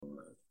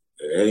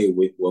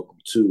Welcome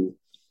to,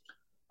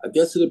 I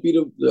guess it'll be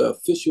the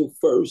official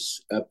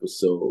first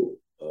episode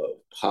of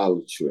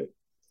Politricked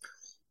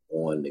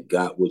on the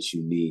Got What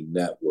You Need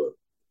Network.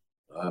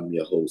 I'm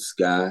your host,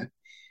 Sky.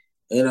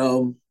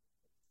 And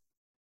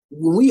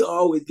when we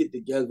always get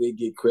together, it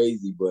get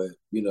crazy, but,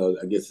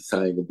 I guess it's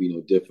ain't going to be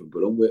no different.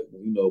 But I'm with,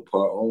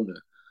 part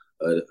owner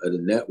of the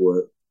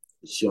network,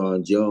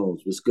 LaShon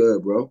Jones. What's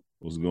good, bro?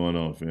 What's going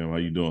on, fam? How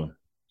you doing?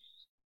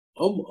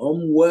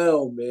 I'm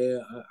well,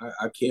 man.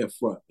 I can't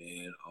front,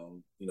 man.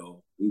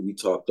 We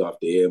talked off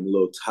the air. I'm a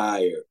little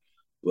tired,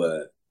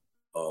 but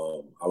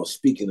I was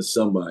speaking to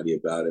somebody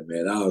about it,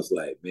 man. I was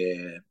like,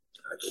 man,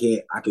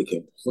 I could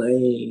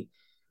complain,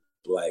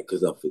 like,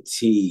 because I'm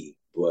fatigued,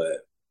 but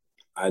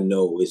I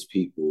know it's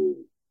people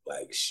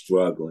like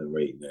struggling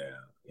right now,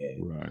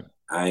 and Right.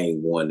 I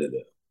ain't one of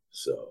them.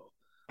 So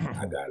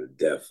I gotta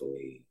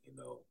definitely,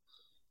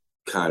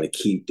 kind of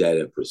keep that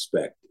in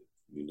perspective.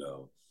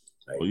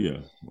 Oh yeah,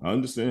 I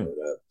understand.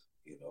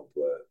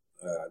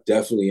 But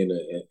definitely in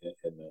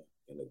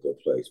a good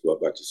place. What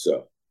about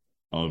yourself?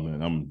 Oh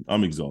man,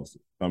 I'm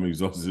exhausted. I'm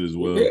exhausted as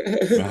well.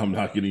 I'm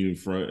not getting in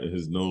front.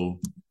 There's no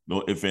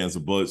ifs, ands,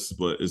 or buts,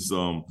 but it's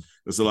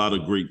a lot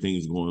of great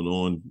things going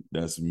on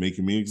that's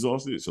making me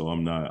exhausted. So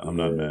I'm not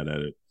mad at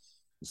it.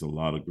 There's a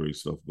lot of great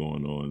stuff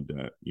going on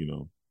that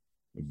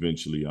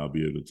eventually I'll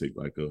be able to take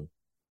like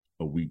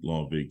a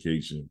week-long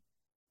vacation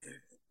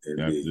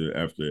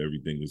after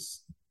everything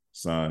is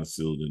signed,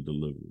 sealed, and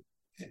delivered.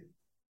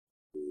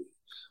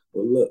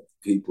 Well, look,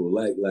 people,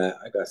 like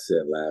I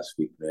said last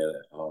week, man,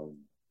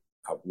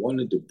 I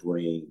wanted to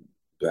bring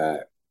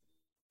back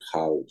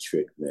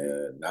Politrick,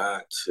 man,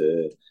 not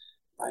to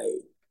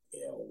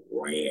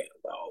rant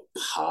about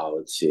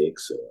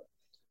politics or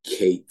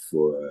cape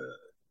for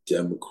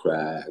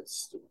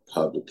Democrats,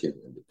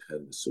 Republicans,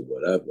 Independents, or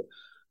whatever.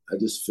 I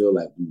just feel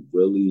like we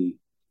really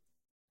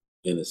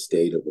in a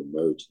state of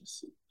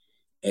emergency,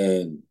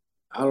 and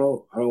I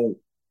don't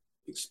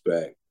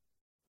expect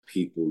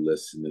people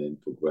listening,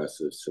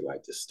 progressives,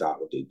 to stop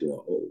what they're doing.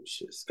 Oh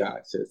shit,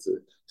 Scott says it's a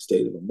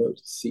state of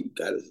emergency. You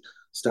gotta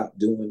stop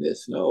doing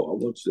this. No, I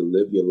want you to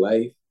live your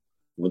life.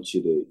 I want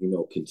you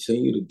to,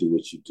 continue to do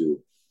what you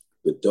do,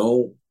 but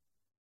don't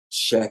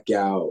check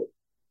out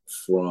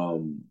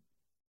from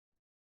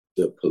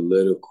the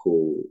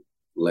political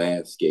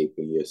landscape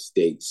in your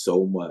state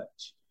so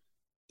much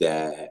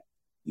that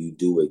you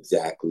do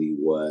exactly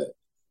what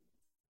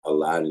a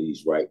lot of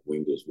these right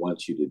wingers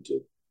want you to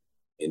do,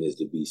 and is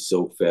to be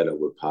so fed up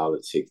with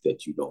politics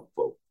that you don't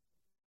vote.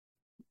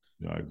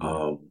 Yeah, I agree.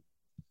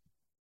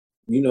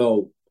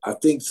 I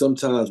think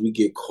sometimes we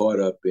get caught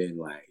up in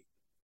like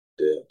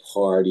the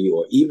party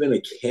or even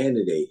a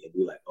candidate and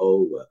be like,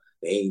 oh, well,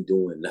 they ain't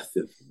doing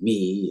nothing for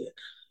me.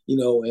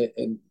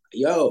 And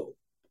yo,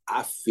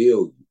 I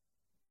feel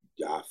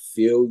you. I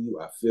feel you.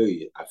 I feel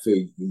you. I feel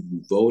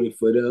you voted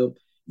for them.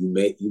 You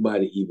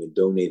might have even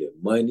donated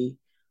money.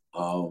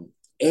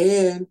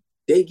 And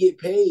they get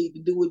paid to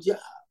do a job.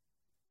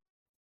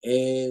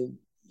 And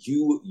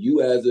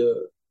you as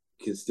a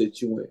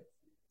constituent,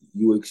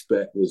 you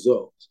expect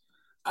results.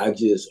 I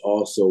just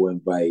also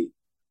invite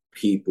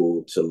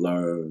people to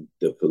learn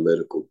the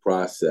political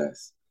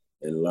process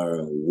and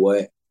learn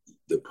what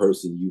the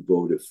person you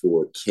voted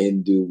for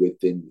can do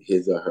within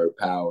his or her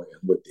power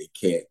and what they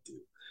can't do.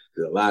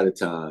 Because a lot of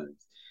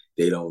times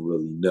they don't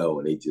really know,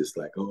 and they just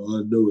like, oh, all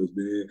I know is,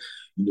 man,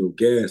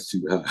 gas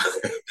too high.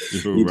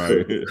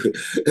 Right.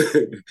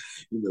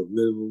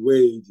 Minimum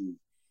wages,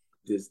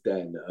 this,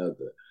 that, and the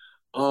other.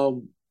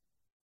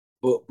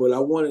 But I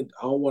don't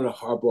want to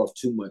harp off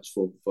too much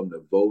from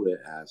the voting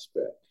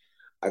aspect.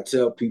 I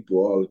tell people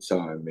all the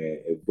time,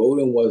 man, if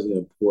voting wasn't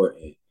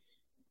important,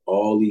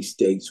 all these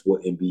states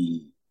wouldn't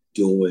be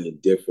doing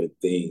different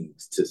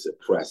things to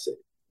suppress it.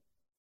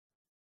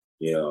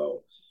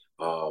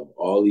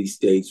 All these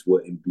states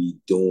wouldn't be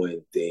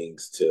doing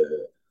things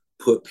to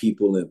put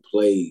people in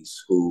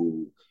place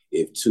who,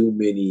 if too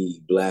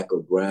many Black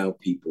or brown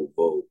people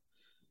vote,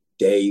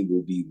 they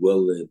will be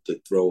willing to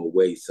throw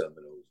away some of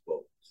those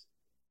votes.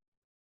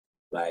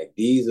 Like,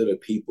 these are the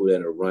people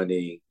that are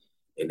running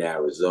in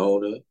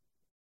Arizona.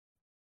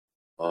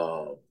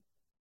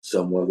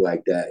 Someone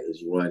like that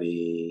is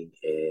running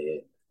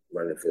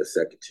for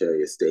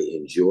Secretary of State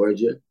in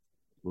Georgia.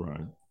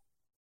 Right.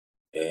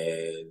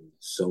 And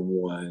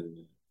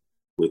someone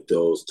with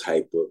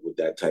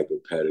that type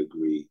of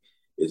pedigree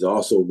is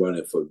also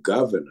running for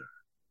governor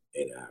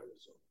in Arizona.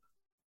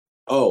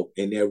 Oh,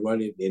 and they're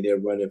running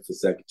for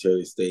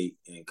Secretary of State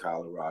in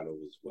Colorado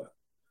as well.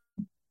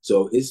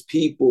 So it's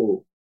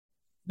people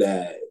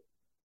that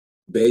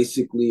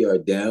basically are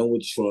down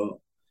with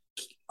Trump,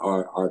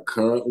 are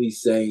currently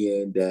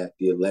saying that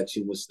the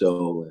election was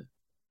stolen,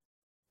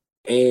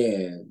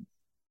 and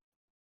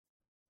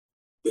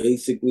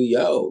basically,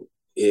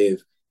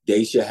 if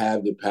they should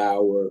have the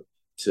power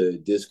to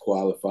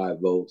disqualify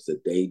votes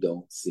that they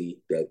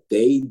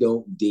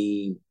don't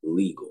deem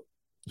legal.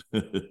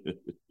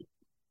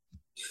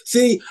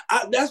 See,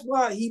 that's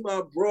why he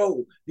my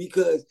bro,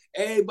 because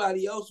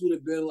everybody else would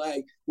have been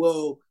like,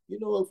 well,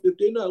 if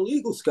they're not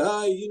legal,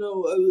 Sky,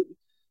 you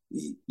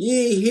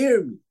ain't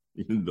hear me.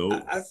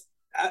 No.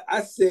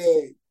 I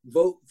said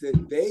votes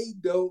that they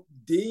don't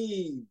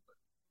deem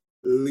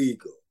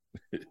legal.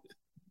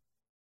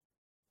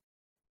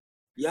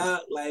 Y'all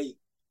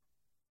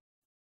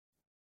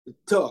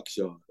talk,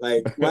 Sean.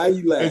 Why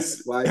you laughing?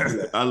 Why you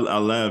laughing? I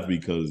laugh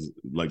because,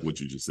 like what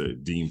you just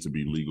said, deemed to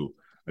be legal.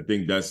 I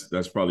think that's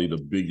probably the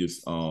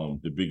biggest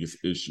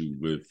issue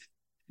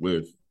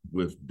with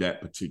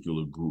that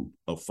particular group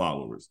of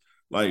followers.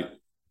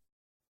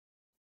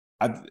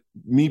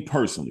 Me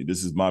personally,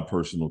 this is my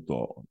personal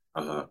thought.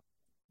 Uh-huh.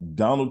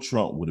 Donald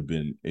Trump would have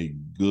been a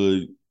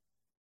good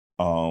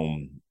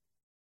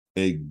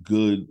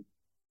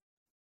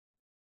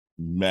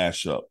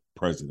mashup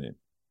president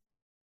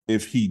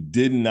if he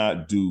did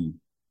not do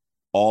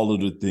all of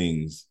the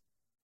things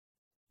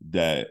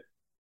that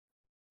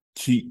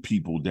keep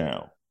people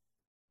down.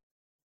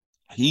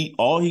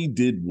 All he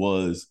did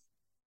was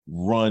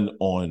run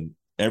on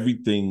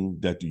everything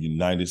that the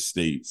United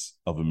States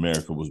of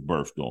America was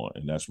birthed on,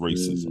 and that's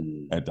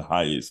racism at the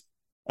highest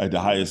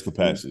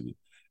capacity.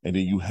 And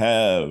then you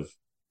have,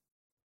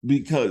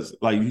 because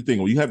you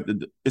think,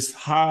 it's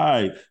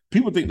high.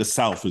 People think the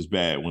South is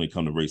bad when it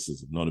comes to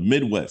racism. No, the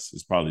Midwest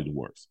is probably the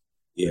worst.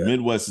 Yeah. The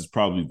Midwest is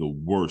probably the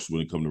worst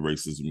when it comes to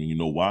racism. And you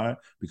know why?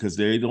 Because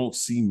they don't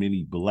see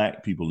many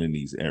Black people in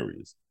these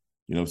areas.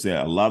 You know what I'm saying?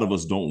 A lot of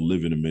us don't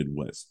live in the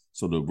Midwest.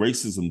 So the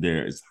racism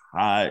there is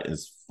high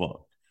as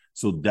fuck.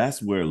 So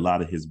that's where a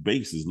lot of his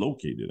base is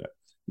located at.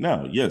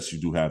 Now, yes,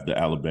 you do have the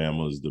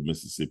Alabamas, the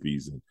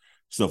Mississippis, and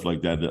stuff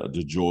like that,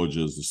 the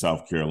Georgias, the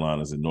South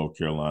Carolinas, and North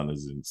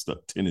Carolinas, and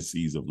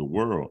Tennessees of the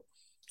world.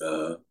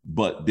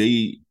 But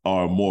they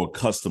are more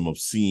accustomed of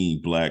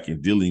seeing Black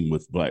and dealing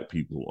with Black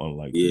people,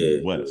 unlike the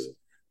Midwest. Yeah.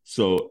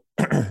 So,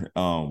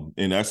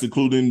 and that's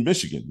including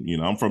Michigan.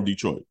 I'm from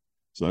Detroit,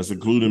 so that's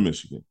including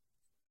Michigan.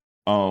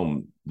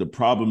 The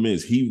problem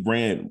is he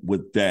ran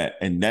with that,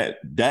 and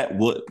that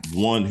what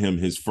won him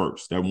his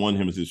first. That won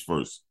him his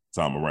first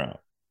time around.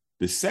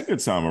 The second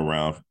time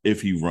around,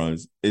 if he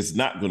runs, it's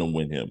not going to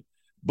win him.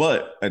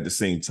 But at the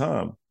same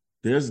time,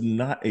 there's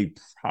not a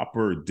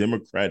proper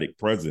Democratic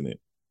president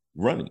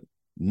running.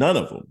 None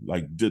of them.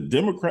 The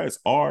Democrats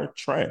are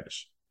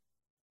trash.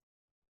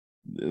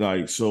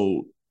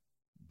 So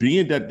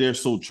being that they're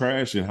so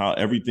trash and how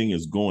everything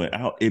is going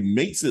out, it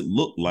makes it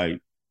look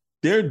like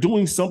they're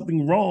doing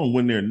something wrong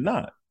when they're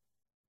not.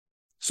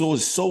 So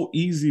it's so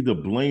easy to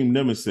blame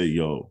them and say,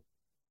 yo,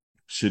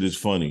 shit is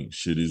funny,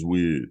 shit is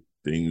weird.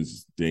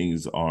 Things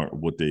aren't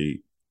what they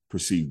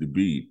perceive to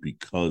be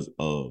because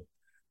of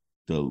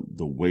the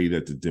way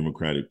that the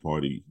Democratic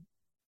Party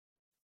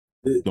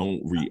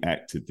don't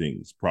react to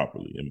things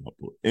properly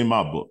in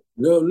my book.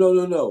 No.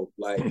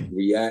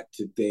 React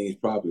to things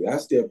properly.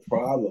 That's their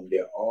problem.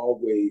 They're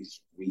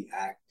always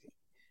reacting.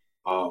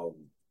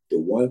 The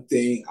one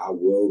thing I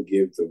will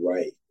give the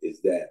right is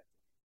that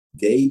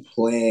they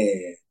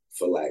plan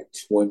for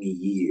 20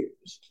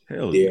 years.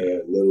 Hell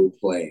their little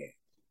plan.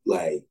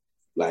 Like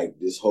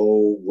this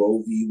whole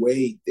Roe v.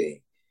 Wade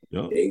thing.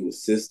 Yep. They were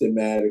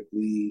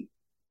systematically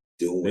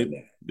doing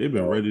that. They've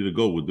been ready to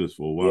go with this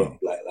for a while.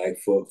 Yeah,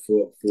 for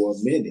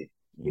a minute,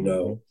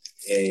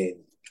 and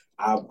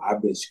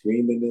I've been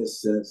screaming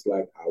this since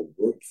I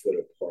worked for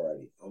the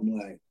party. I'm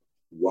like,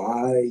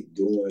 why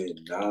during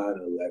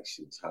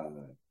non-election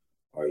time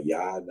are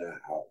y'all not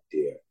out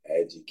there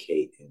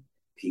educating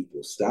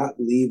people? Stop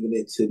leaving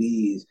it to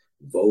these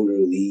voter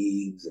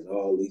leagues and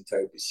all these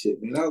type of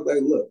shit, man. I was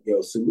like, look,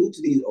 salute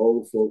to these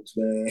old folks,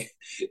 man,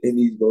 in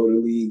these voter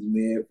leagues,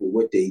 man, for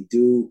what they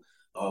do.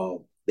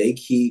 They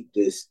keep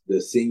the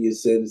senior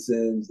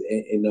citizens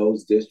in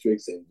those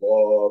districts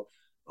involved.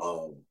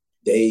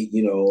 They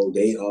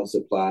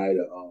supply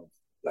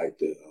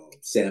the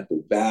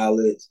sample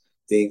ballots,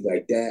 things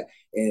like that,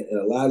 and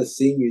a lot of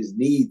seniors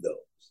need those,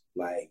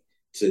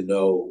 to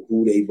know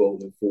who they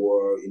voting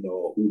for,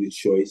 who the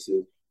choice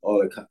is,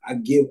 all that. I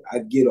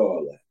get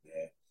all that,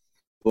 man,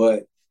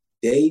 but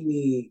they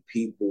need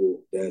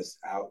people that's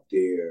out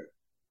there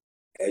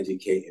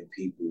educating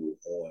people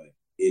on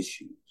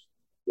issues.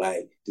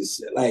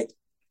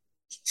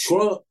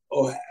 Trump,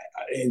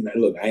 and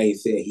look, I ain't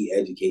saying he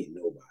educated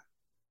nobody,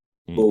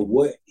 but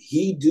what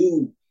he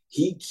do,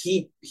 he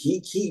keep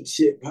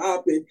shit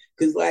popping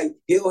because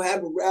he'll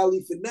have a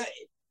rally for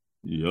nothing.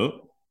 Yep.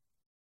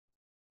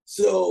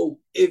 So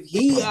if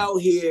he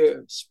out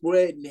here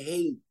spreading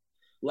hate,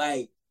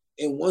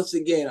 and once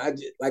again, I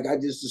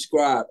just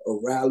described, a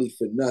rally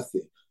for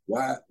nothing.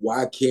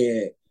 Why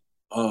can't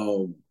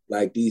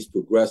these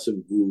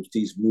progressive groups,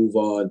 these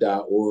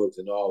MoveOn.orgs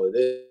and all of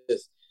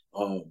this,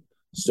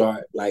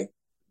 start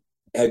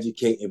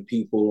educating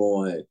people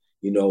on,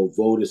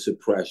 voter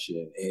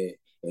suppression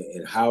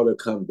and how to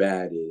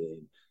combat it,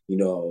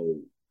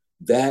 and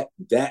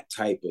that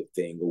type of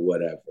thing or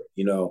whatever,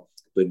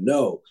 But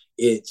no,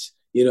 it's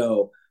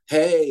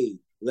hey,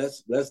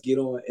 let's get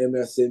on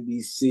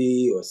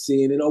MSNBC or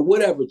CNN or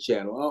whatever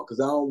channel, because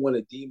I don't want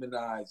to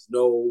demonize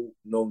no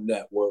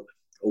network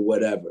or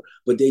whatever.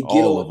 But they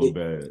get All on, of them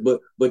bad.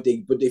 but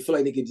they feel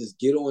like they can just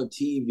get on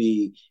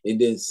TV and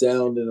then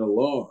sound an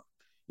alarm.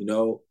 You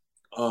know,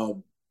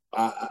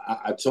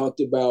 I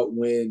talked about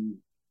when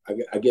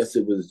I guess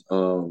it was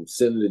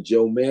Senator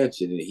Joe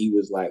Manchin, and he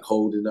was like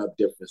holding up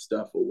different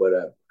stuff or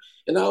whatever,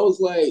 and I was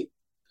like,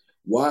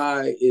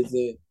 why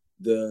isn't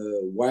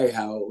the White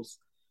House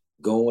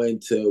going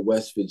to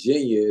West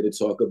Virginia to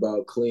talk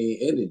about clean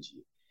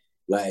energy?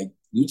 Like,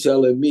 you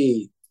telling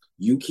me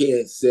you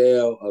can't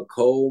sell a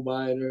coal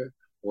miner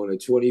on a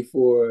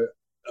 $24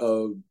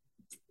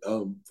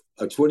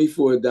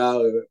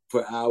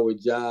 per hour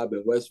job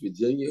in West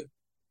Virginia?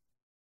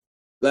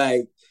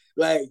 Like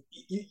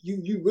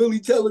you really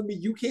telling me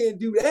you can't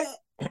do that?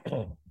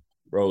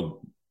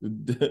 Bro,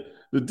 the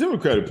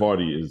Democratic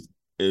Party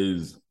they're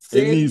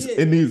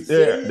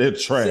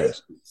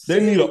trash. They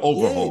need an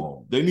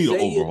overhaul. They need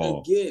an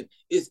overhaul. Again,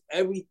 it's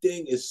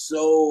everything is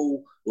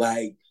so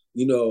like,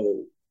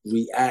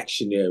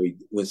 reactionary.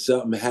 When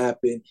something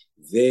happened,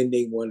 then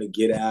they want to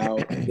get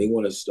out. They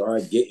want to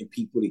start getting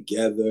people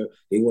together.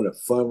 They want to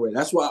fundraise.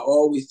 That's why I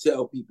always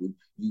tell people,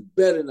 you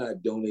better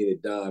not donate a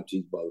dime to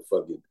these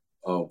motherfuckers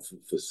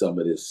for some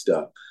of this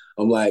stuff.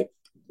 I'm like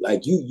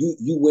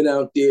you went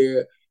out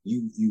there,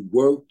 you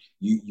worked,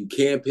 you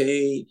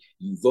campaigned,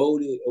 you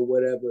voted or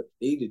whatever.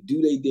 They need to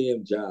do their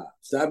damn job.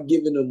 Stop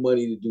giving them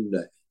money to do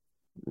nothing.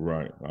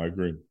 Right. I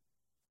agree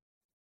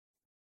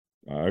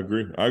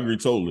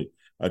totally.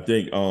 I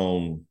think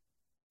I'm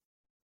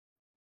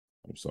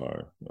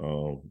sorry.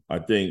 I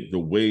think the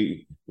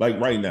way, like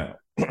right now,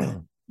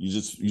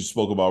 you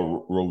spoke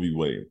about Roe v.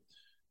 Wade.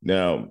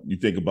 Now you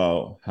think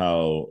about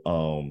how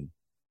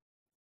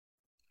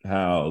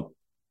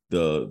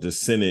the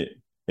Senate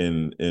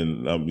and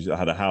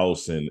how the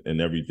House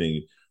and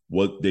everything,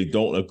 what they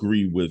don't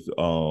agree with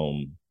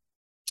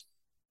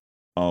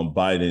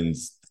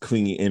Biden's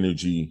clean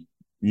energy,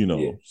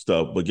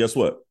 stuff. But guess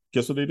what?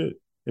 Guess what they did?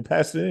 They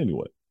passed it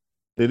anyway.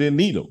 They didn't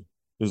need them.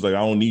 It was like, I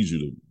don't need you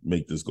to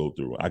make this go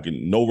through.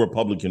 No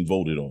Republican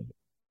voted on it.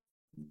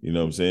 You know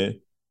what I'm saying?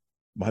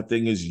 My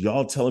thing is,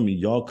 y'all telling me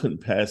y'all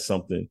couldn't pass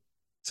something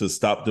to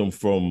stop them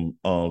from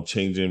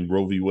changing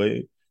Roe v.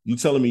 Wade? You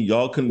telling me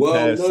y'all couldn't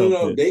pass something?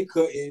 No, they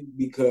couldn't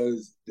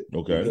because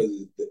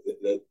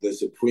the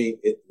Supreme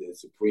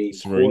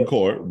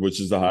Court, which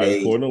is the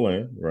highest court in the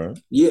land, right?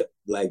 Yeah,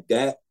 like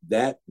that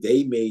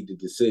they made the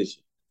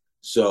decision.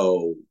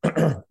 So,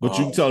 but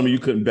you telling me you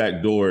couldn't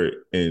backdoor it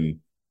and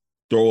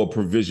throw a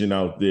provision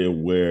out there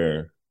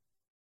where,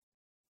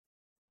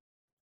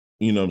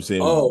 you know what I'm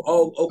saying?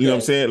 Okay. You know what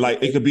I'm saying?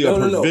 Like, it could be a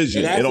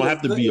provision. It don't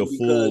have to be a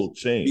full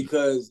change.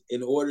 Because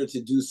in order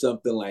to do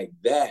something like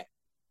that,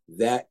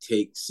 that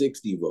takes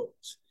 60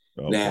 votes.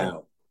 Okay.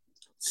 Now,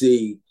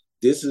 see,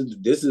 this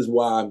is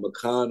why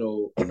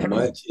McConnell, as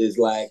much as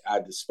like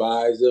I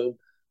despise him,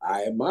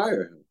 I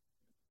admire him,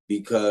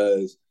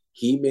 because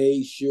he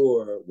made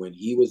sure when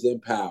he was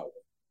in power,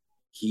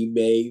 he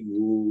made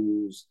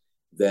rules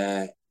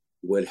that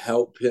would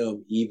help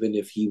him even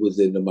if he was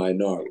in the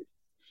minority.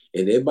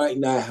 And it might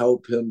not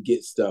help him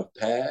get stuff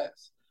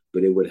passed,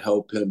 but it would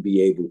help him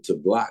be able to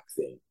block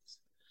things.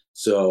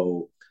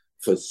 So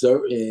for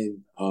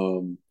certain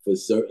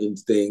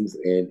things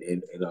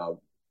and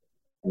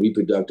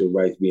reproductive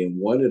rights being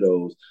one of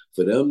those,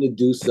 for them to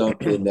do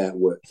something that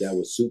would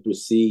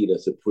supersede a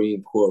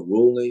Supreme Court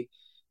ruling,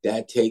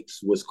 that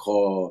takes what's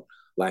called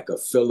like a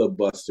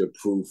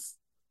filibuster-proof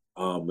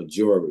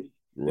majority.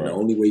 Right. And the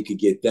only way you could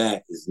get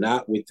that is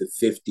not with the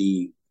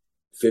 50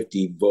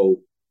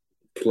 vote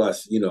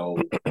plus,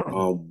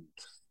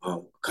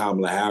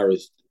 Kamala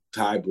Harris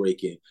tie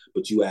breaking,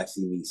 but you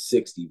actually need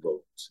 60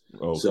 votes.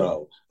 Okay.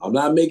 So I'm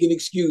not making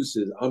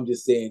excuses. I'm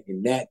just saying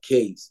in that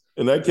case,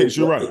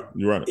 you're right.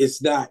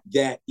 It's not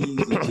that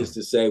easy just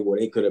to say, well,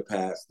 they could have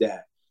passed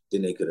that,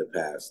 then they could have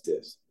passed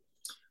this.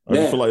 I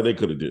just feel like they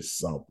could have did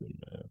something,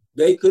 man.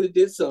 They could have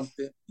did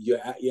something. You're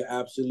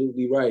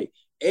absolutely right.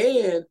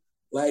 And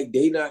like,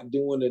 they not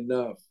doing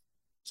enough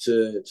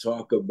to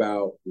talk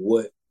about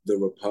what the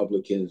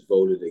Republicans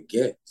voted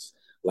against.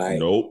 Like,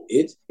 nope.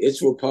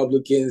 It's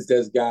Republicans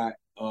that's got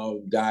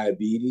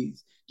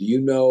diabetes. Do you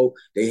know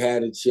they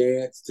had a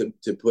chance to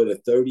put a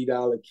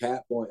 $30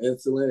 cap on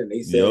insulin and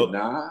they said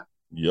nah?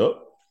 Yep.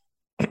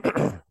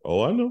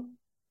 Oh, I know.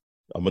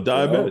 I'm a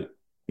diabetic.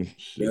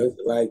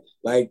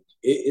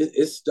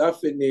 It's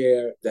stuff in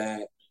there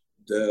that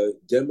the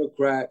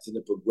Democrats and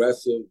the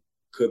progressive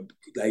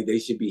they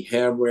should be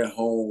hammering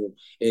home,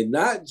 and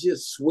not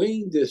just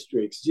swing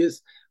districts,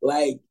 just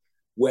like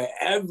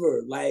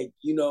wherever, like,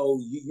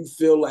 you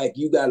feel like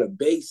you got a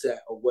base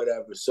at or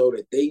whatever, so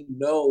that they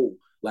know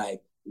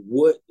like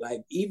what,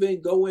 like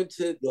even go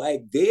into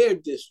like their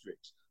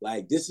districts,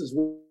 like this is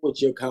what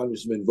your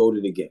congressman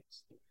voted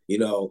against.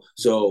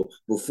 So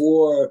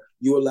before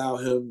you allow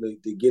him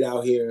to get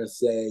out here and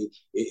say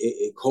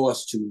it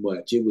costs too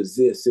much, it was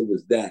this, it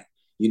was that,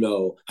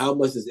 how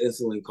much does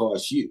insulin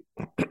cost you?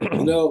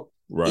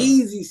 Right.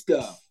 Easy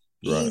stuff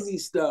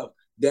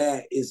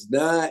that is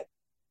not,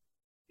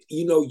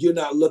 you're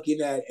not looking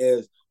at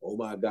as, oh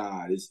my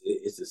God, it's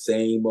the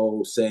same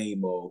old,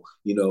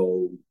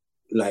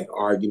 like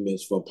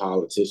arguments from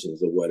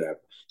politicians or whatever.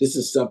 This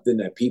is something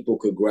that people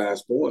could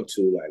grasp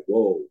onto, like,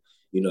 whoa,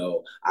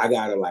 I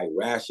gotta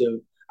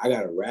ration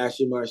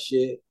my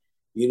shit,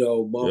 Yeah,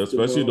 month to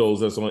especially month. those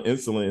that's on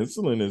insulin.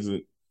 Insulin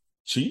isn't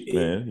cheap,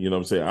 man. You know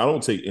what I'm saying? I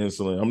don't take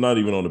insulin. I'm not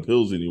even on the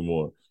pills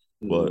anymore.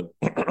 But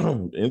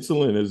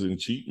insulin isn't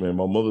cheap, man.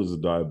 My mother's a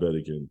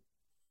diabetic, and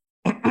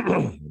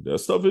that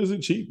stuff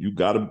isn't cheap. You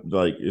gotta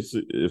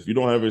if you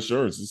don't have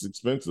insurance, it's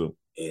expensive.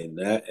 And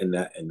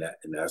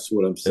that's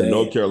what I'm And saying.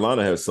 North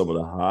Carolina has some of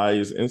the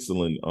highest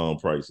insulin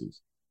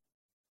prices.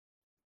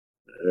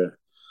 Yeah.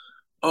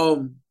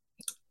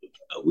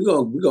 We're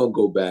gonna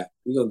go back.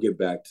 We're gonna get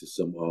back to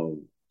some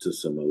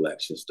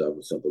election stuff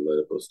and some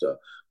political stuff.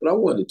 But I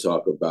wanted to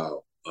talk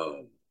about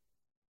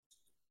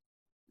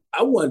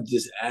I want to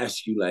just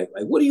ask you, like,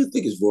 what do you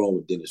think is wrong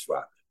with Dennis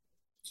Rodman?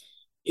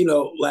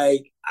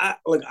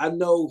 I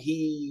know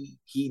he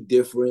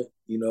different.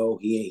 He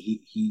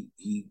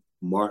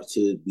marched to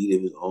the beat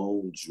of his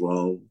own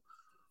drum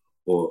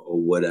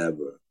or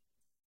whatever.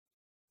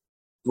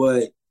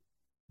 But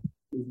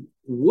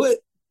what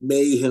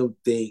made him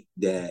think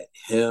that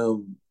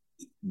him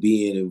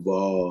being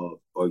involved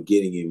or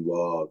getting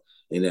involved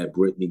in that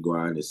Brittany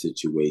Griner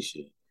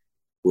situation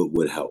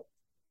would help?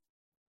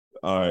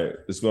 All right,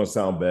 it's gonna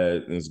sound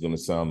bad and it's gonna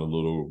sound a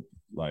little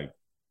like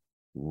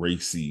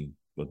racy,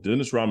 but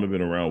Dennis Rodman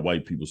been around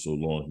white people so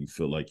long, he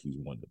feel like he's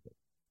one of them,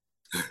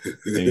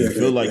 and he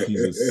feel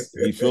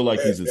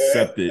like he's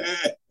accepted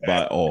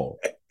by all.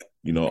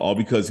 All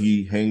because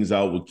he hangs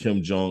out with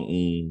Kim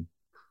Jong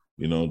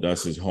Un.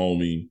 That's his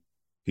homie.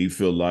 He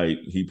feel like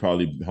he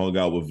probably hung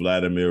out with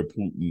Vladimir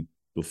Putin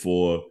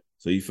before,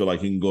 so he feel like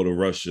he can go to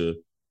Russia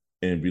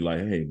and be like,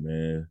 "Hey,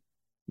 man,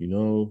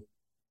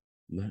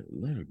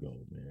 let her go,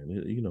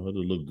 man. It'll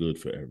look good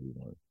for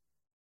everyone."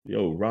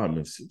 Yo,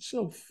 Rodman, sit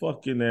your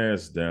fucking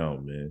ass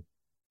down, man.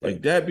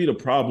 Like that be the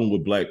problem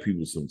with black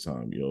people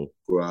sometimes, yo.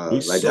 Right.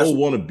 We so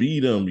want to be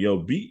them, yo.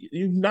 Be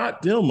you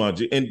not them, my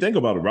G. And think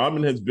about it,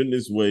 Rodman has been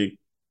this way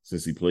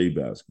since he played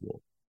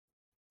basketball.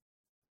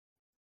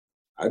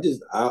 I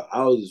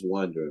was just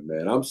wondering,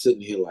 man. I'm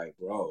sitting here like,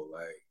 bro,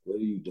 like, what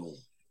are you doing?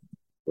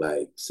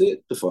 Like,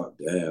 sit the fuck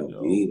down,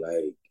 B.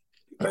 Like,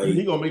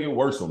 he gonna make it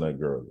worse on that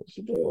girl.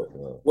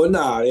 Well,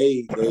 nah,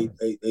 they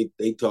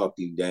talked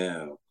him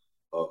down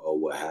or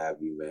what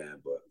have you, man.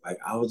 But like,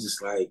 I was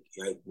just like,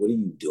 what are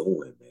you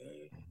doing,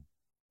 man?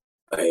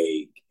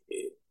 Like,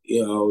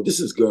 this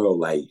is girl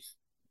life,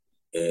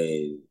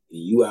 and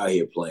you out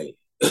here playing.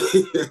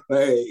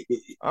 I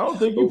don't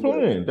think you're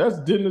playing. That's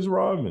Dennis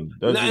Rodman.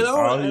 That's I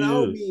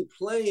don't mean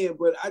playing,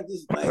 but I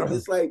just like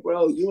it's like,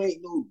 bro, you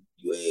ain't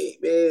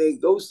man.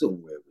 Go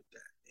somewhere with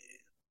that, man.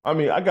 I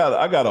mean, I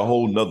got a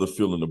whole nother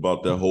feeling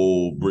about that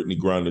whole Brittany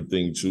Griner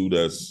thing too.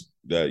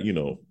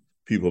 That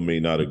people may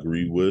not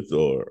agree with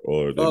or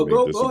they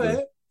may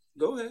disagree.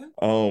 Go ahead.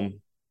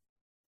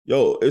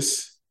 Yo,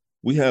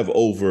 we have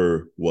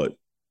over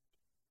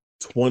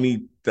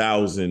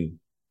 20,000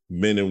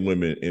 men and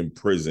women in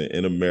prison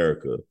in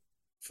America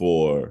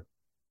for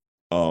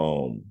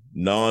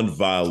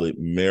nonviolent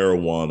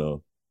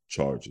marijuana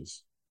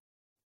charges.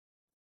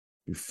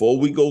 Before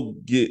we go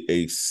get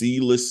a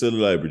C-list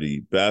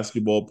celebrity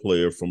basketball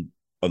player from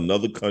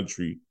another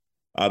country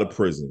out of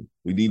prison,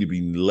 we need to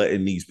be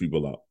letting these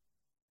people out.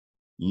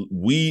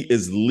 Weed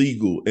is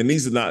legal, and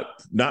these are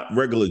not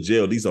regular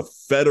jail. These are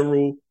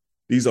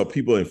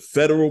people in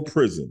federal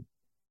prison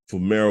for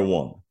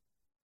marijuana.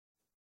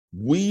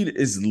 Weed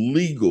is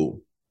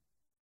legal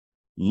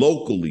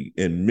locally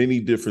in many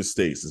different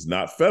states. It's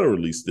not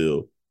federally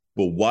still,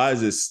 but why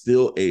is it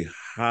still a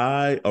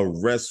high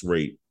arrest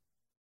rate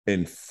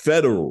in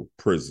federal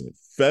prison,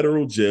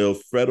 federal jail,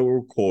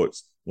 federal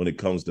courts when it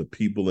comes to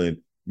people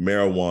in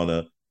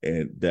marijuana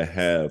and that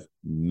have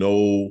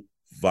no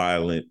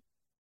violent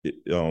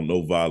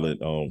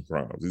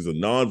crimes? These are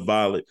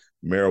non-violent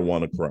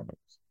marijuana crimes.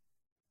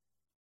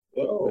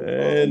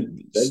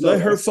 And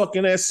let her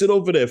fucking ass sit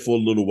over there for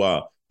a little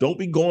while. Don't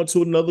be going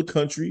to another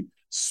country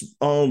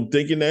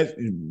thinking that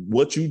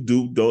what you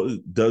do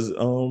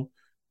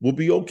will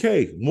be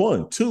okay.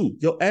 1, 2,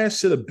 your ass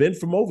should have been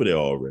from over there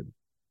already.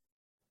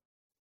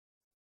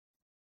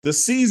 The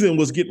season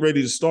was getting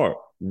ready to start.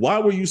 Why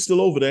were you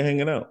still over there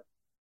hanging out?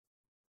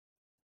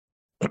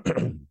 I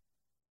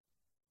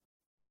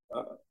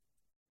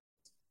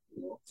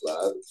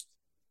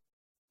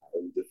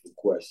have different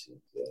questions.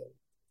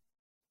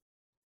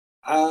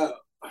 Let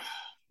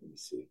me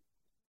see.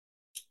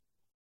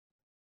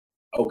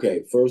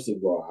 Okay, first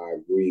of all, I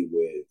agree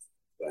with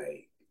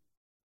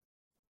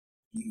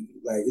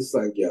it's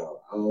like,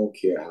 yo, I don't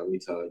care how many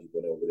times you've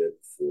been over there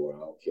before. I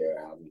don't care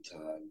how many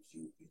times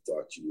you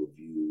thought you were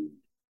viewed.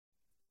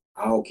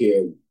 I don't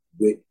care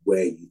what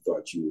way you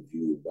thought you were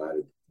viewed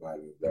by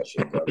the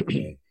Russian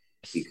government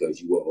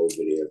because you were over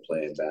there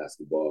playing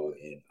basketball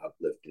and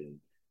uplifting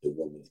the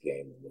women's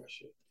game in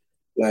Russia.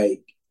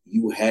 Like,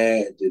 you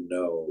had to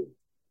know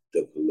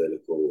the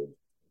political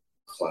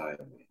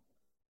climate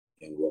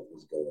and what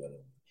was going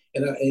on.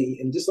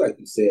 And just like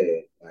you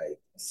said, like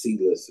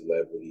C-list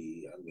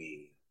celebrity, I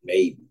mean,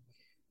 maybe,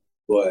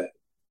 but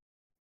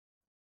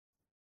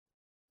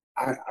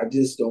I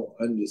just don't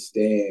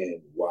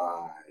understand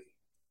why.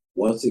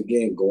 Once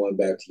again, going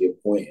back to your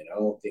point, and I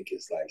don't think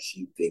it's like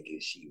she thinking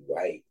she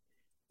white,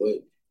 but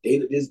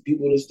there's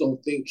people just don't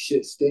think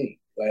shit stink.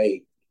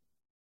 Like,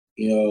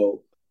 you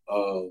know,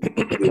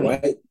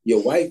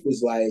 your wife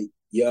was like,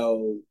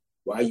 yo,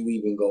 why you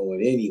even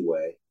going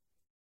anyway?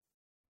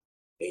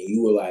 And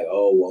you were like,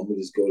 oh, well, I'm gonna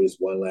just go this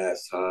one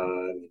last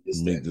time and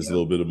this, Make that, this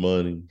little bit of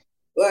money.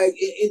 Like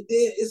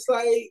it's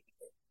like,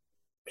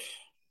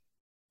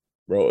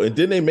 bro. And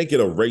then they make it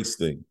a race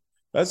thing.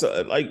 Like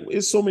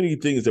it's so many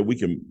things that we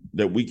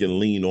can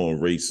lean on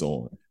race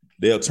on.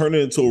 They'll turn it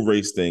into a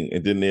race thing,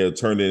 and then they'll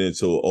turn it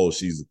into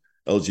she's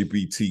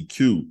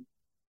LGBTQ,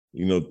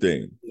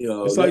 thing.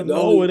 It's like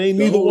no, it ain't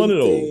neither one of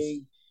those.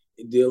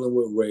 Dealing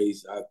with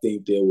race, I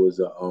think there was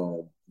a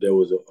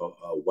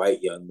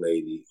white young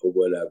lady or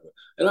whatever,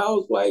 and I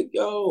was like,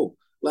 yo,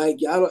 like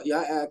y'all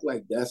act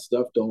like that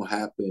stuff don't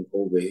happen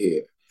over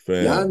here.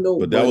 Fam, y'all know,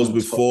 but that was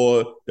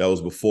before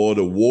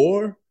the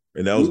war.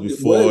 And that was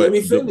before. Well, let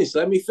me finish.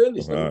 All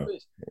right.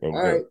 All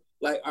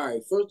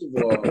right. First of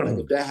all, like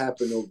if that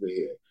happened over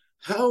here,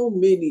 how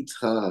many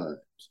times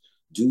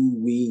do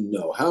we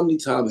know? How many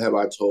times have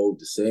I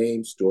told the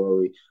same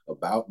story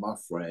about my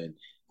friend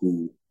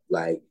who,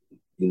 like,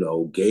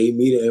 gave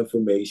me the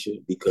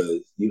information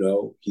because,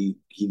 he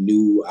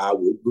knew I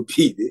would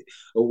repeat it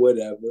or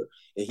whatever.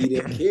 And he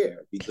didn't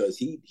care because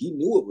he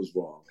knew it was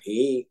wrong.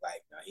 He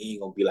ain't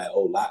gonna be like,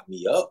 oh, lock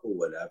me up or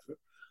whatever.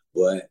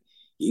 But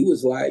he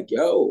was like,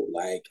 yo,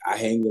 like I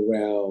hang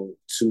around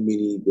too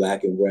many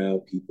black and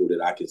brown people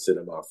that I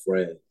consider my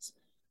friends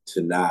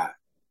to not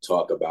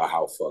talk about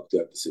how fucked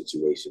up the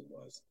situation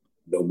was,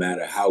 no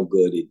matter how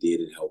good it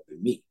did in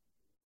helping me.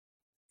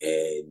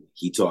 And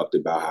he talked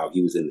about how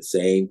he was in the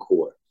same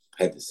court,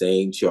 had the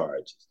same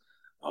charges,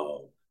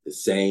 the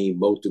same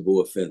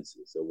multiple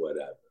offenses or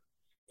whatever.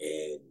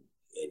 And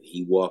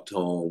he walked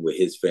home with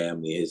his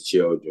family, his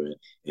children,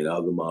 and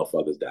other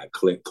motherfuckers that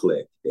click.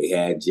 They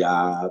had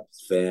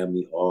jobs,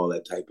 family, all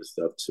that type of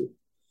stuff too.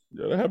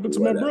 Yeah, that happened to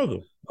my brother.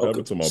 That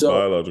happened to my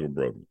biological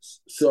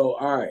brothers. So,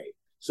 all right.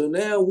 So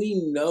now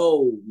we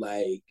know,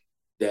 like,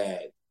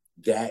 that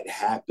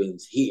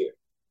happens here.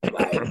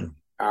 Like,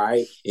 all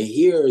right. And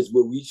here is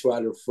where we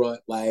try to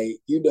front, like,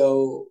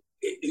 what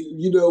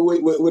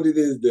it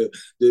is,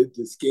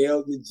 the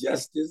scales of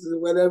justice or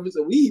whatever.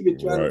 So we even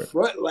try to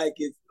front like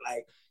it's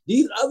like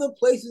these other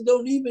places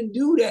don't even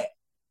do that.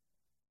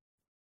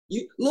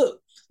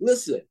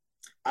 Listen,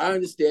 I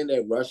understand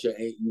that Russia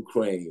ain't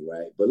Ukraine,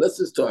 right? But let's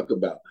just talk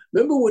about,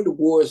 remember when the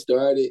war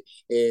started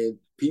and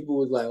people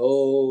was like,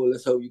 oh,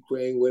 let's help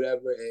Ukraine,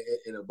 whatever.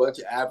 And a bunch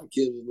of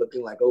Africans was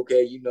looking like,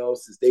 okay,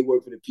 since they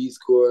work for the Peace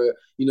Corps,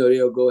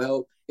 they'll go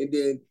help. And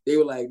then they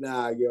were like,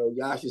 nah,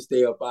 y'all should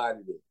stay up out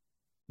of it.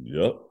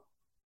 Yep.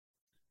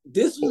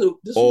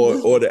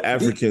 Or the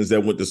Africans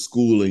that went to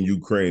school in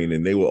Ukraine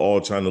and they were all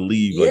trying to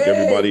leave like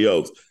everybody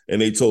else. And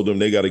they told them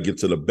they got to get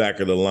to the back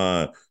of the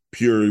line.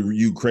 Pure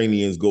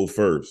Ukrainians go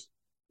first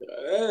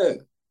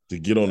to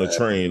get on the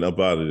train up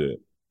out of there.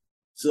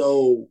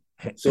 So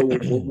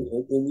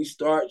when we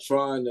start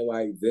trying to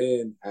like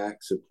then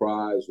act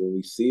surprised when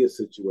we see a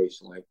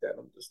situation like that,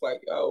 I'm just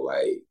like, yo,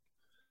 like,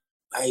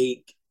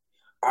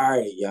 all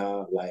right,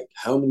 y'all, like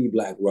how many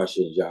Black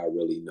Russians y'all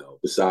really know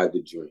besides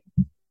the dream?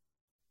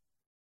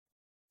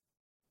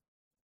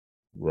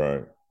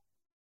 Right.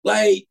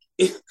 Like,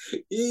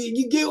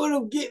 you get what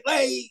I'm getting?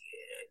 Like,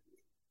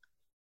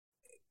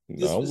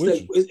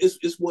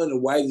 it's one of the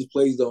whitest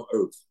places on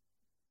earth.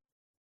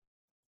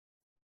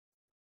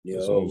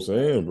 That's what I'm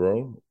saying,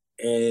 bro.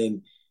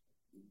 And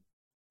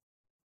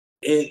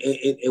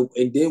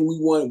then we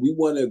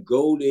want to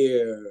go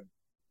there,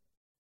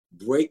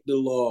 break the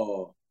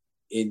law,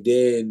 and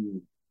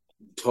then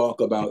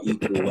talk about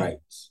equal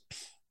rights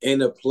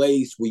in a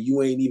place where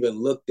you ain't even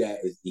looked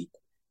at as equal.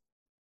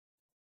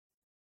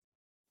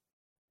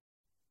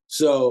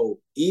 So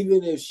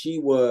even if she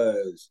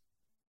was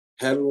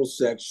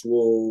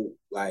heterosexual,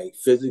 like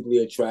physically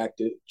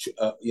attracted, to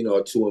a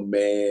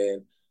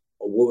man,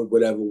 or woman,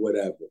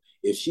 whatever.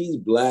 If she's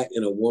Black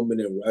and a woman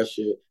in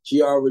Russia,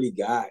 she already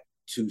got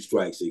 2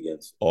 strikes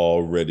against her.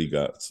 Already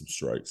got some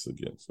strikes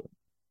against her.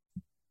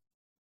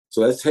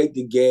 So let's take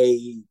the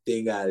gay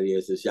thing out of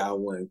there. Since y'all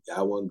want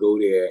to go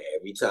there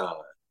every time.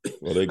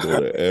 Well, they go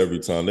there every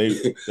time.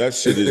 That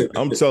shit is.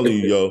 I'm telling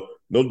you, yo.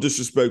 No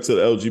disrespect to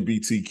the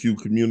LGBTQ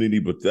community,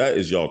 but that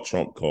is y'all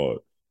trump card.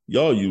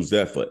 Y'all use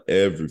that for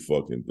every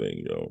fucking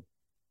thing, yo.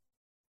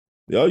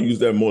 Y'all use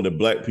that more than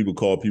Black people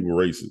call people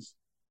racist.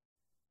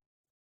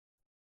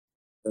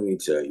 Let me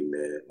tell you,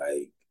 man,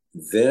 like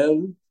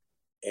them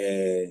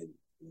and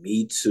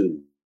Me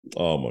Too.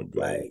 Oh my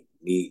God. Like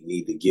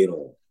need to get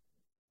on.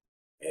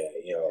 And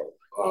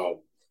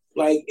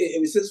like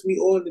since we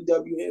on the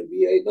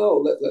WNBA, no,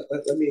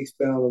 let me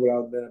expound on what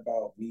I meant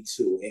about Me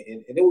Too.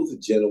 And there was a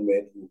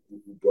gentleman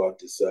who brought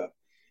this up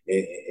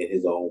in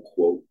his own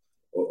quote.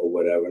 or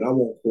whatever. And I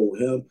won't quote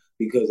him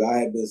because I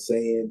have been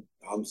saying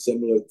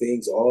similar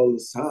things all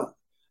this time.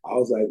 I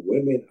was like,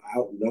 women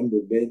outnumber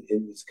men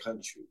in this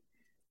country.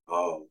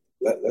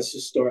 Let's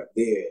just start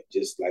there.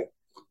 Just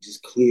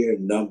clear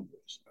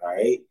numbers. All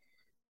right.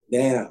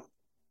 Now,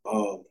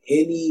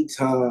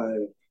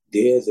 anytime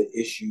there's an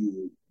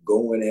issue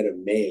going at a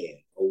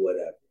man or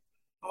whatever,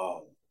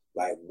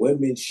 like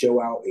women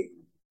show out in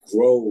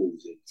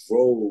groves and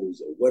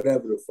droves or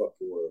whatever the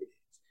fucking word is,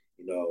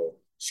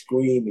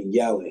 screaming,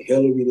 yelling.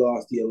 Hillary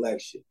lost the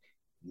election.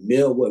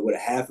 What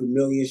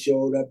 500,000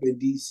 showed up in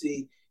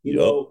DC,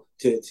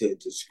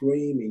 to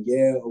scream and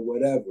yell or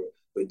whatever.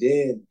 But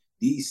then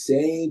these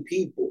same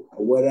people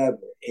or whatever,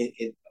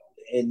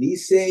 and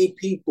these same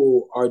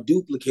people are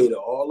duplicated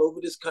all over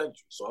this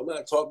country. So I'm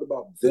not talking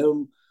about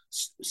them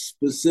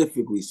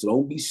specifically. So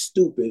don't be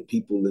stupid,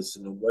 people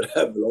listening,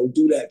 whatever. Don't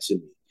do that to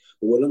me.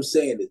 But what I'm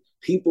saying is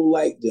people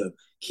like them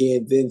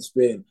can then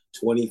spend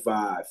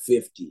 25,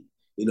 50,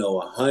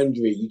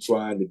 100, you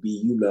trying to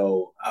be,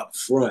 up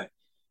front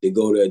to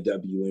go to a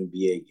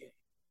WNBA game.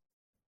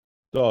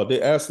 Dog,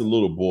 they asked the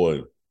little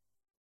boy,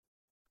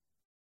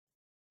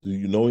 do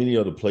you know any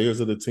other players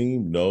of the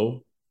team?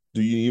 No.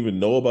 Do you even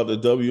know about the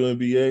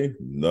WNBA?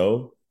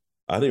 No.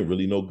 I didn't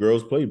really know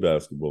girls play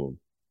basketball.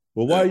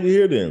 Well, why are you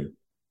here then?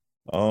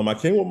 I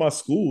came with my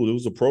school. It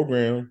was a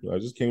program. I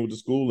just came with the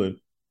school and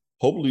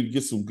hopefully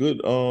get some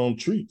good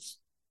treats.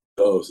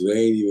 Oh, so they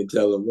ain't even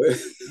tell him where.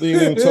 They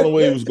ain't even tell him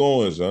where he was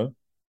going, son.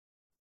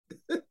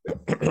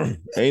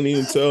 Ain't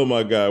even tell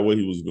my guy where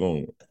he was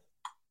going.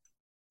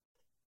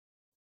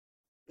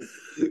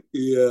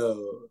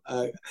 Yo,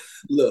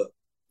 look,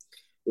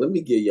 let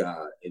me give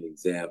y'all an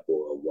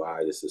example of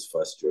why this is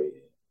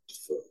frustrating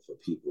for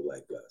people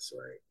like us,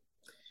 right?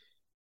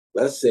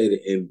 Let's say the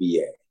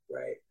NBA,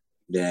 right?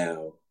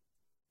 Now,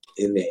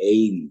 in the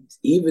 80s,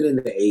 even in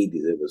the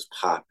 80s, it was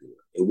popular.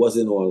 It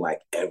wasn't on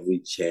like every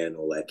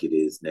channel like it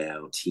is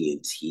now,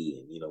 TNT,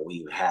 and we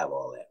even have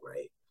all that,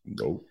 right?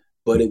 Nope.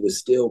 But it was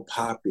still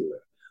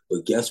popular.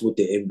 But guess what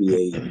the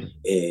NBA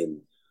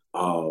and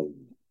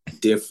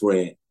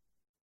different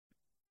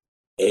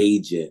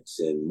agents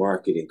and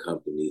marketing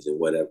companies and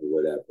whatever,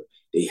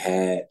 they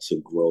had to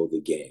grow the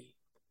game.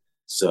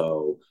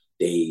 So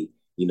they,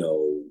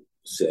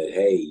 said,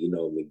 hey,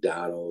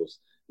 McDonald's,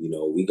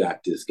 we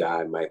got this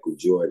guy, Michael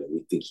Jordan.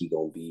 We think he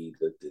gonna be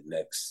the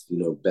next,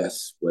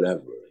 best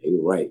whatever. They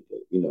were right. But,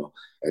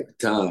 at the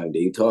time,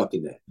 they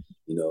talking that,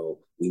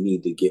 we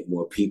need to get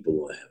more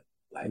people on him.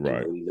 Like,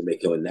 right. We need to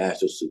make him a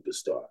national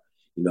superstar.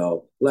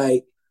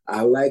 Like,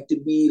 I like to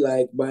be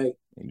like Mike.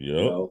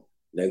 Yep.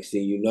 Next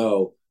thing you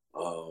know,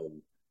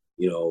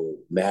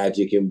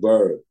 Magic and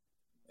Bird.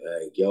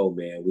 Like, yo,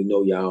 man, we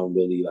know y'all don't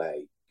really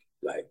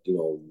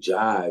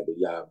jive,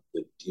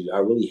 but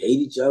y'all really hate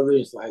each other.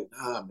 It's like,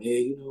 nah,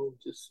 man,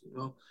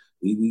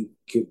 we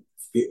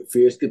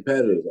fierce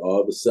competitors.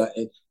 All of a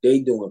sudden, they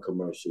doing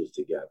commercials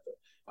together.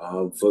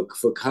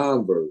 For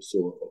Converse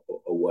or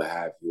what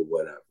have you, or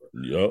whatever.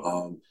 Yep.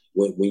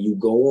 When you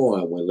go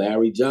on, when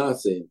Larry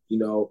Johnson,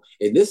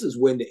 and this is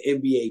when the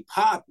NBA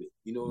popping,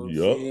 you know what I'm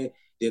saying?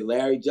 Then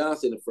Larry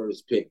Johnson, the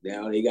first pick.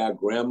 Now they got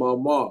Grandma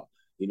Ma.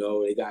 They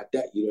got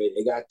that.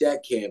 They got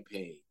that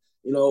campaign.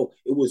 It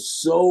was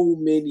so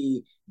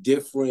many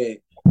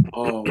different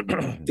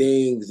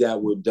things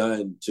that were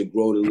done to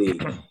grow the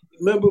league.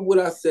 Remember what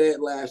I said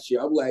last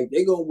year? I'm like,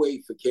 they're gonna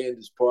wait for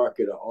Candace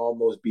Parker to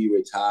almost be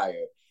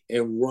retired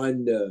and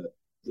run the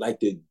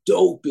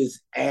dopest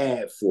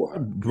ad for her.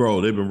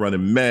 Bro, they've been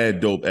running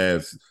mad dope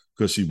ads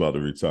because she about to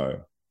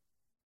retire.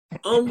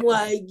 I'm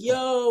like,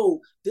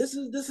 yo, this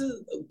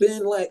has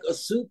been like a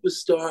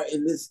superstar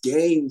in this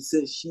game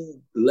since she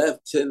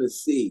left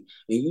Tennessee.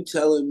 And you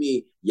telling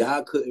me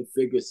y'all couldn't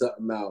figure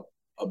something out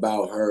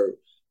about her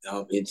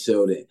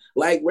until then.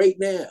 Like right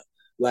now,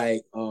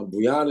 like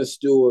Breonna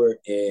Stewart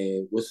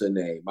and what's her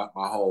name? My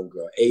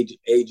homegirl,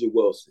 Aja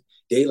Wilson.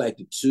 They like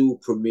the two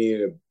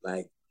premier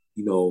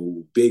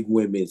big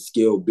women,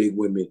 skilled big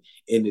women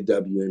in the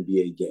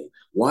WNBA game.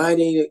 Why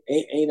ain't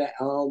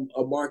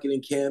a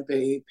marketing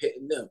campaign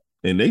pitting them?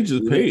 And they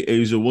just paid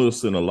Aja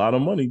Wilson a lot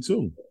of money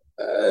too.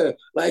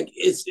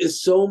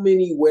 It's so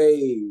many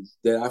ways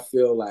that I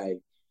feel like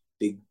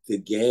the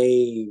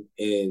game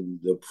and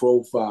the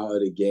profile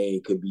of the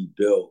game could be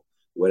built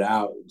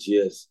without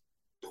just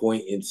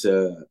pointing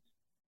to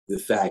the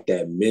fact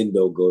that men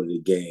don't go to the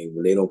game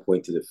when they don't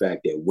point to the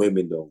fact that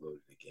women don't go to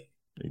the game.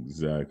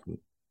 Exactly.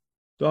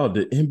 Dog,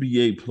 the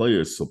NBA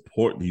players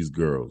support these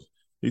girls.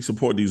 They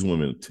support these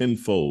women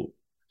tenfold.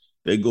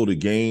 They go to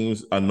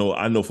games. I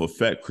know for a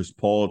fact Chris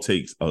Paul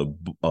takes a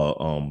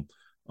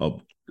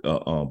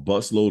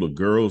busload of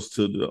girls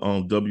to the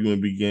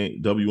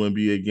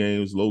WNBA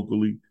games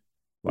locally.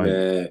 Like,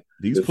 man,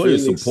 these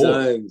players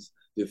support.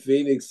 The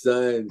Phoenix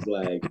Suns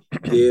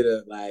did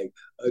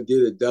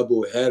a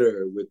double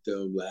header with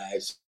them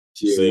last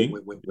year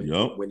when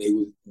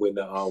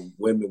the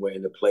women were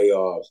in the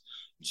playoffs,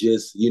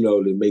 just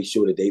to make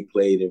sure that they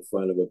played in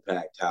front of a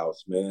packed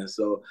house, man.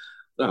 So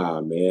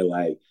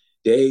man,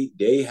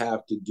 they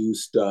have to do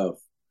stuff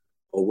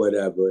or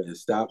whatever and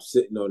stop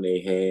sitting on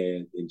their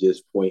hands and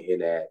just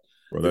pointing at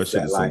Bro, that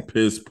shit is some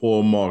piss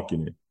poor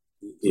marketing.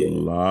 Yeah. A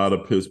lot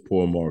of piss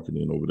poor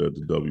marketing over there at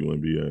the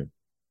WNBA.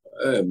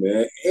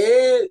 Man,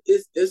 and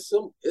it's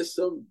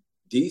some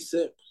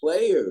decent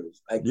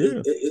players. Like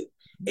yeah.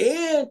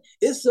 And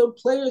it's some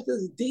players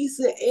that's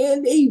decent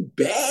and they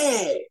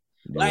bad.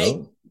 Like,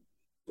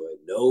 but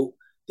no,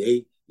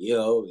 they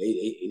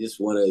they just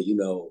want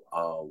to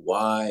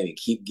whine and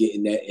keep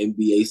getting that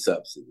NBA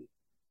subsidy,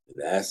 and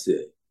that's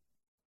it.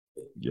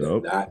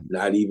 Yep.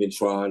 Not even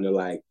trying to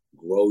like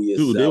grow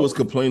yourself. Dude, they was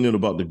complaining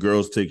about the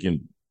girls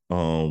taking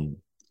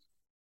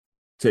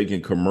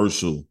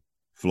commercial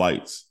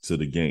flights to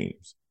the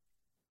games.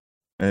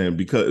 And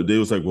because they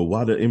was like, well,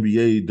 why the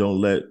NBA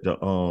don't let the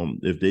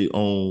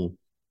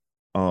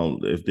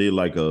if they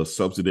like a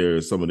subsidiary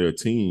of some of their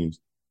teams,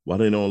 why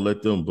they don't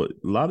let them? But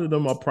a lot of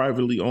them are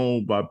privately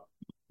owned by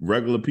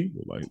regular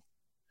people,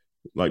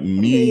 like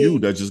me and you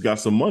that just got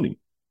some money.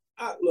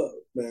 Look,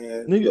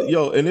 man. Nigga,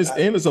 yo, and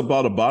it's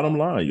about a bottom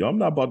line. Yo, I'm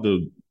not about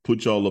to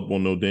put y'all up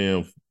on no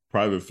damn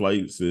private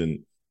flights and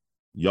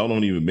y'all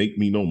don't even make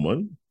me no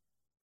money.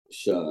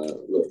 Sean,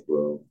 look,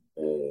 bro,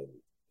 and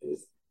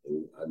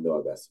I know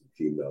I got some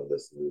female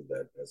listeners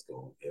that's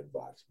gonna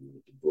inbox me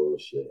with the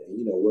bullshit,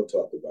 and we'll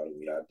talk about it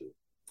when y'all do.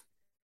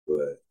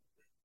 But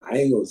I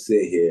ain't gonna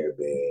sit here,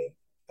 man,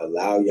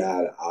 allow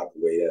y'all to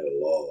operate at a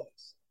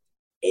loss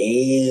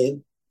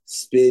and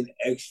spend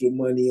extra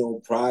money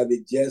on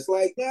private jets.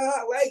 Like,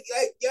 nah, like,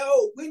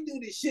 yo, when do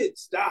this shit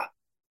stop?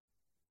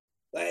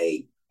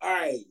 Like, all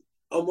right,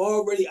 I'm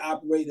already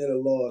operating at a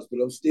loss, but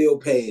I'm still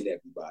paying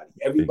everybody.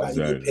 Everybody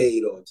get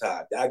paid on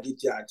time. Y'all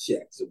get y'all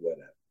checks or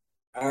whatever.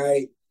 All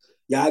right.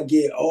 Y'all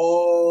get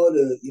all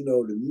the,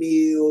 the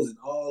meals and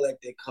all that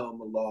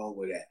come along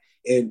with that.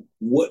 And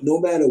no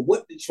matter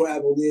what the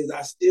travel is,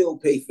 I still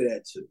pay for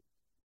that too.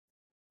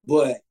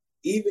 But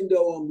even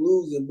though I'm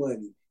losing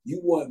money, you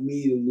want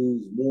me to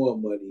lose more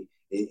money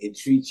and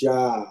treat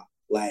y'all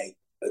like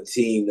a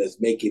team that's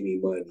making me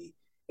money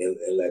and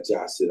let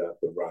y'all sit up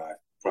and ride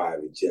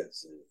private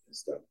jets and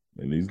stuff.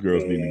 And these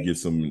girls need to get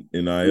some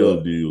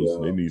NIL deals.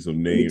 They need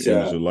some name, image,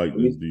 and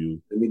likeness deals.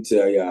 Let me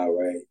tell y'all,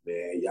 right,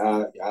 man.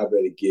 Y'all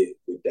better get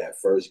with that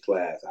first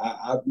class.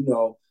 I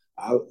don't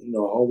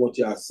want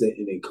y'all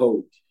sitting and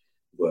coach,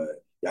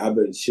 but y'all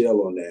better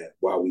chill on that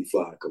while we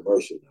fly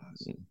commercial now.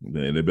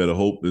 Man, they better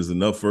hope there's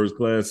enough first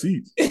class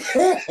seats.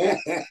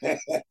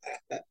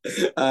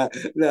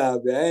 Nah,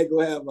 man, I ain't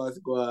gonna have my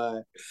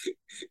squad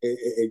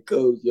and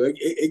coach. Yo,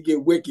 it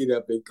get wicked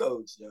up in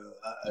coach. Yo,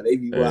 they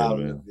be wild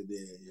up in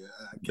there.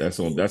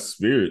 Yo. That's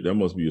Spirit. That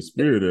must be a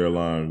Spirit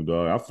airline,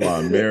 dog. I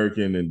fly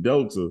American and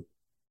Delta.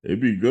 It'd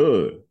be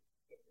good.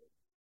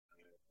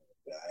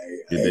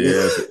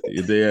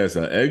 If they ask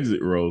an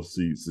exit row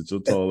seat, sit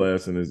your tall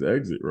ass in this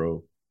exit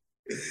row.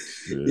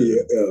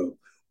 Yeah,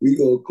 we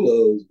gonna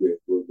close with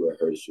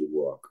Herschel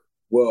Walker.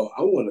 Well,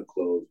 I want to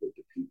close with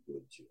the people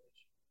in Georgia.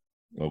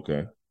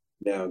 Okay.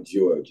 Now,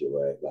 Georgia,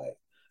 right? Like,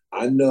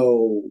 I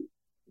know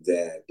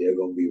that there are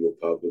gonna be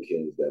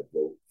Republicans that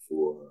vote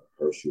for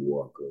Herschel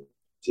Walker,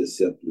 just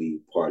simply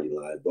party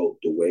line vote,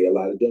 the way a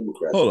lot of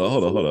Democrats.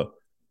 Hold on.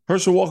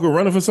 Herschel Walker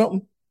running for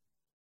something?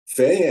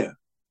 Fam,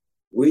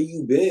 where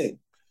you been?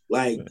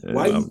 Like,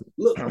 why you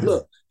look?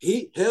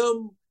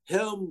 Him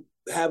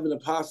having a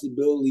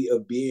possibility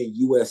of being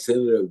U.S.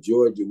 Senator of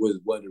Georgia was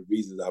one of the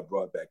reasons I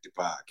brought back the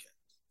podcast.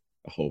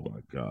 Oh my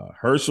God,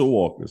 Herschel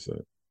Walker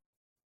said,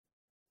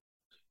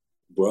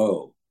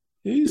 "Bro,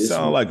 he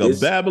sound like a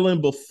babbling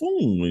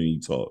buffoon when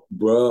he talked."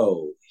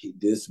 Bro,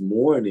 this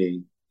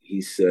morning he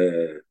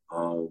said,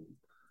 "I'm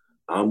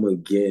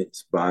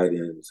against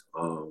Biden's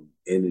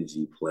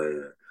energy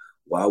plan.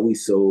 Why are we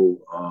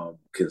so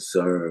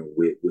concerned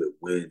with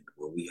wind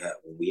when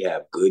we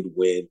have good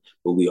wind,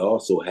 but we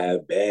also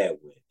have bad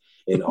wind?"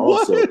 And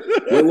also,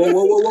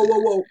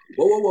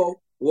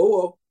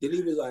 whoa. Then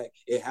he was like,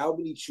 "And how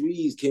many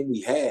trees can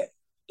we have?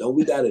 Don't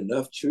we got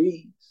enough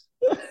trees?"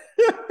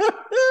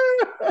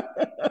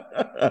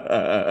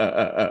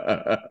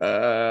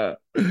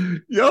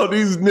 Yo,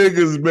 these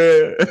niggas,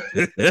 man.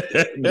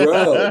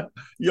 Bro.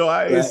 Yo,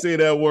 I ain't say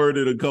that word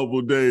in a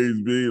couple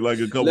days, B, like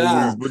a couple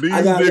weeks, but these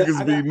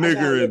niggas be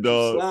niggering,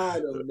 dog.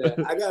 Slide on that.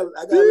 I got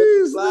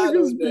these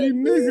niggas be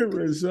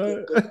niggering,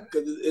 son.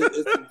 Because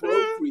it's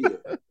appropriate.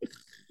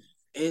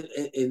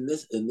 And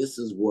this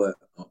is what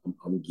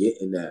I'm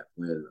getting at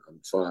when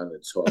I'm trying to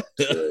talk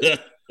to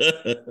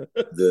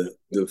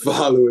the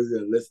followers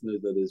and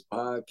listeners of this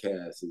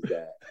podcast, is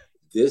that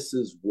this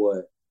is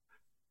what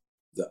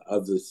the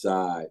other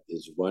side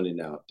is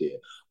running out there.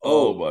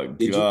 Oh my God.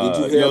 Did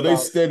you hear they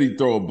steady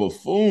throwing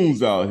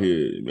buffoons out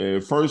here, man.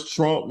 First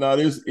Trump, now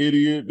this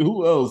idiot.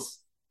 Who else?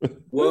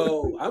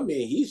 Well, I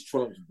mean, he's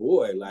Trump's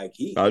boy. Like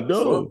I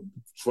know.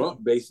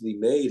 Trump basically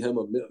made him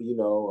a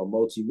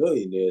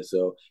multi-millionaire,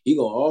 so he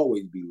gonna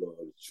always be loyal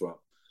to Trump.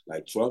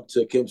 Like, Trump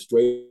took him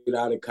straight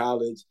out of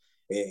college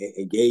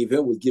and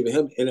was giving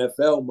him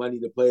NFL money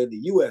to play in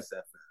the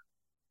USFL.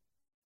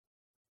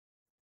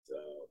 So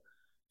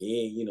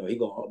he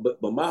gonna.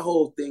 But my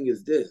whole thing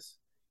is this: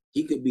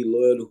 he could be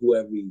loyal to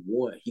whoever he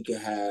want. He could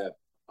have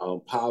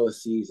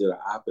policies that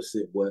are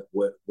opposite what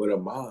are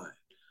mine.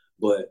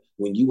 But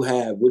when you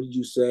have, what did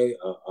you say,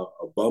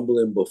 a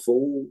bumbling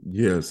buffoon?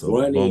 Yes, a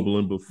running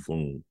bumbling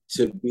buffoon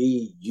to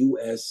be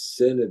U.S.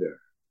 senator,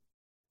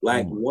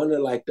 like one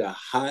of like the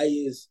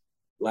highest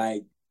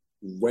like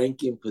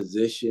ranking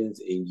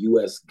positions in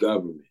U.S.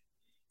 government,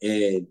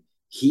 and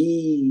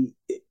he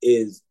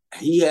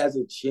has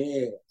a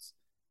chance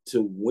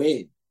to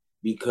win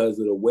because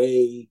of the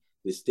way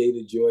the state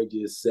of Georgia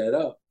is set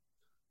up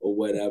or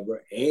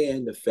whatever,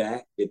 and the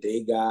fact that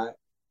they got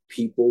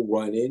people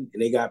running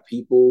and they got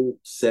people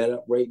set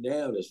up right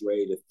now that's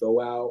ready to throw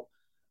out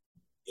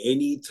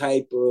any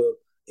type of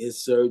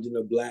insurgent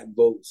of black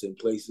votes in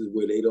places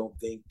where they don't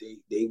think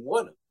they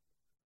want them.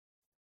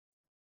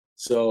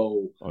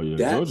 So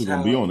Georgia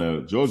gonna be on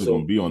that. Georgia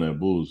gonna be on that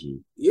bullshit.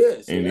 Yeah,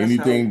 and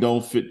anything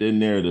don't fit their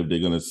narrative, they're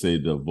gonna say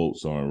the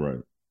votes aren't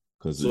right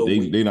because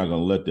they're not gonna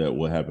let that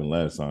what happened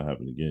last time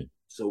happen again.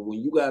 So when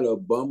you got a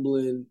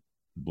bumbling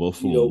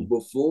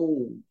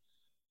buffoon,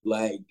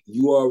 like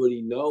you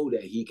already know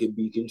that he can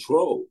be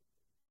controlled,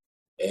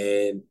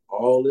 and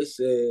all it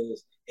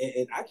says,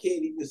 and I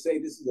can't even say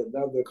this is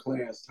another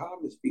Clarence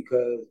Thomas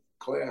because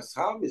Clarence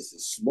Thomas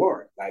is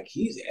smart, like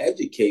he's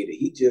educated,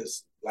 he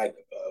just like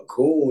a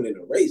coon and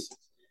a racist,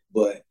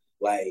 but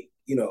like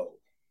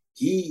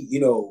he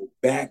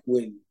back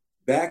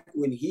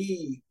when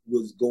he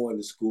was going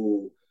to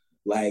school,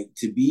 like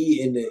to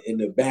be in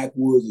the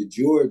backwoods of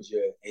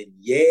Georgia and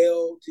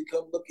yell to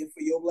come looking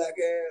for your black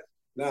ass,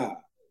 nah.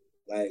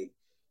 Like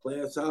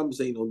Clarence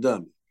Thomas ain't no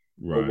dummy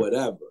or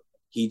whatever.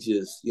 He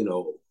just, he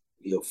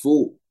a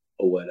fool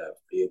or whatever.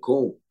 He a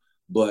coon.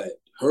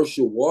 But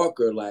Herschel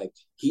Walker, like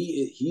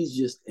he's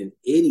just an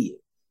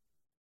idiot.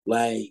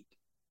 Like,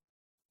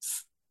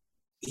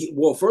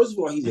 first of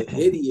all, he's an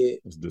idiot.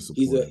 It's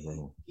disappointing,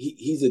 bro.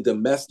 He's a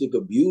domestic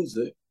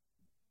abuser.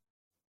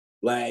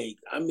 Like,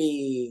 I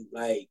mean,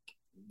 like,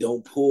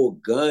 don't pull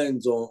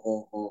guns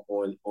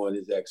on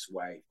his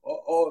ex-wife.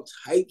 All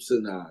types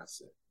of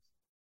nonsense.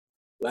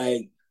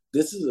 Like,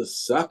 this is a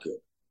sucker,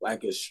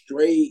 like a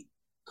straight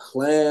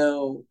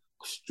clown,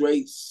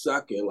 straight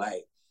sucker.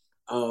 Like,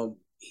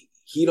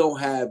 he don't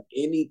have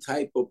any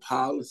type of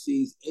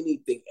policies,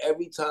 anything.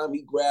 Every time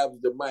he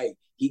grabs the mic,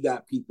 he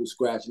got people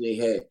scratching their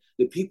head.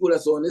 The people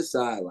that's on this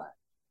side, like,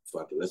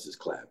 fuck it, let's just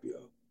clap,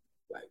 yo.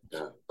 Like,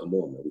 nah, come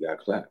on, man, we gotta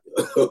clap,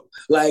 yo.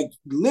 Like,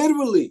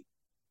 literally.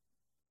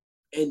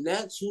 And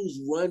that's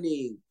who's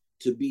running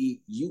to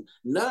be you.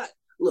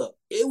 Look,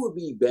 it would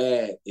be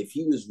bad if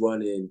he was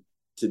running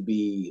to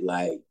be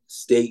like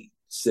state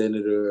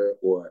senator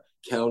or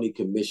county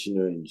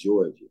commissioner in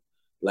Georgia.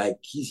 Like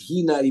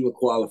he not even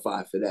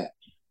qualified for that.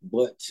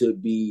 But to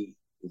be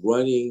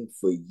running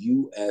for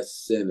U.S.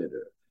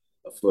 senator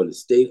for the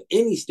state,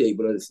 any state,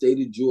 but the state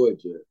of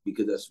Georgia,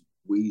 because that's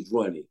where he's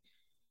running.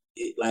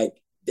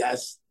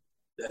 That's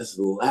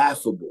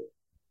laughable.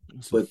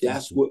 But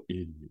that's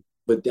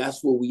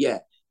where we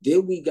at.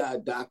 Then we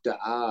got Dr.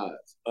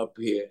 Oz up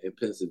here in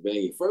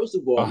Pennsylvania. First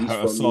of all,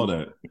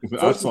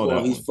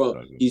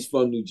 he's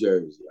from New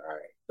Jersey.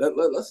 All right,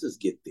 let's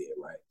just get there,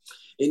 right?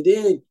 And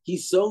then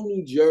he's so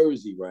New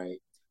Jersey, right?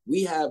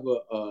 We have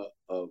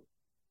a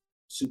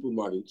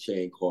supermarket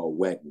chain called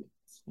Wegmans.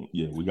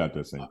 Yeah, we got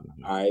that same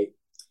thing. All right,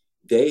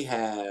 they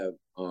have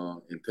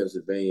in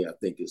Pennsylvania, I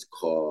think it's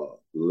called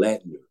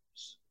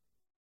Letner's.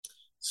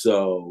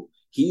 So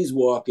he's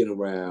walking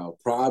around,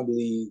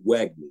 probably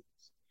Wegmans,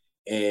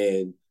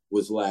 and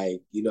was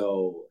like,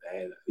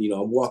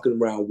 I'm walking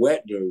around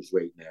Wetner's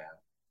right now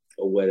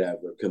or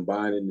whatever,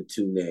 combining the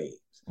two names.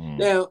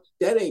 Now,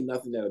 that ain't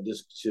nothing that'll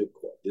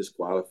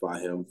disqualify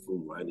him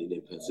from running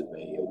in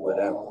Pennsylvania or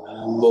whatever.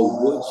 But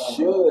what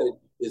should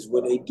is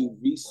when they do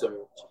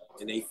research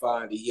and they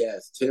find he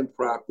has 10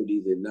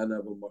 properties and none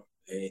of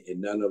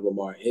them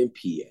are in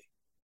PA.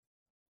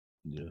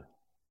 Yeah.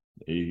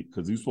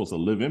 Because he's supposed to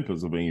live in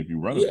Pennsylvania if you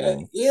run it for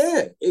him.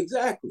 Yeah,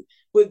 exactly.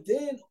 But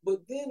then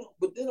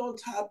on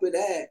top of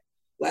that,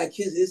 like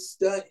his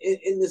stunt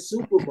in the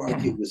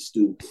supermarket was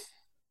stupid.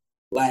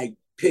 Like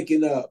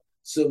picking up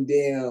some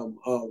damn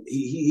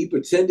he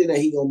pretended that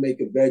he gonna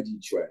make a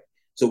veggie tray.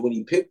 So when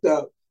he picked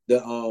up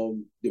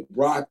the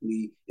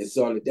broccoli and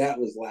saw that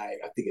was like,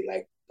 I think it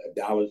like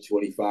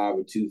 $1.25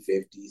 or $2.50.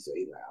 So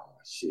he's like, oh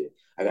shit,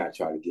 I gotta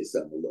try to get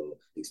something a little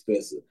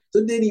expensive.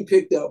 So then he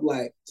picked up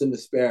like some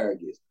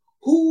asparagus.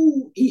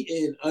 Who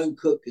eating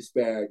uncooked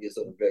asparagus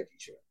on a veggie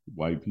tray?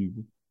 White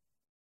people.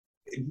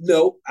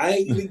 No, I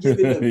ain't even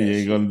giving them that. You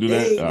ain't gonna do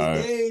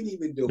that? They ain't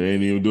even doing They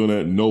ain't even doing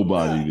that.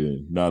 Nobody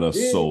did. Not a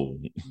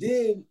soul.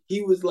 Then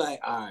he was like,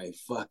 all right,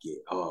 fuck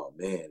it. Oh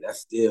man,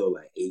 that's still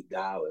like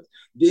 $8.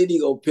 Then he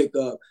go pick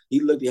up,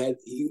 he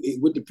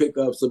went to pick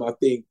up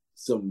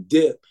some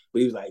dip, but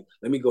he was like,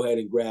 let me go ahead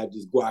and grab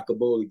this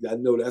guacamole. I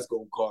know that's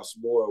gonna cost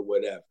more or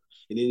whatever.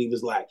 And then he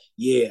was like,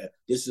 yeah,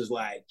 this is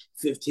like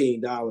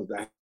 $15.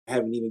 I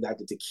haven't even got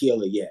the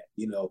tequila yet,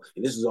 and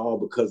this is all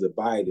because of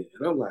Biden.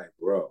 And I'm like,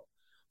 bro,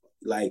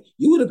 like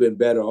you would have been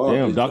better off.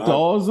 Damn, Dr.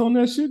 Oz on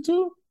that shit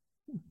too?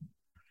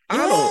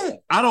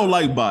 I don't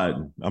like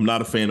Biden. I'm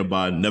not a fan of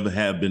Biden. Never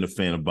have been a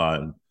fan of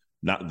Biden.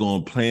 Not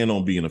going to plan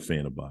on being a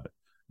fan of Biden.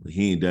 But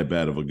he ain't that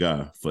bad of a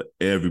guy for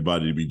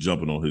everybody to be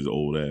jumping on his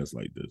old ass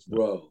like this.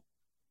 No.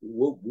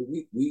 Bro,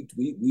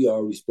 we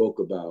already spoke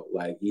about,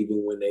 like,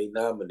 even when they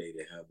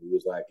nominated him, we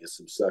was like, it's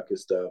some sucker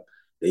stuff.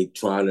 They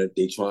trying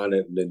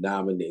to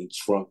nominate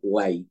Trump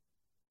light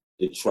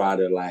to try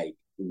to, like,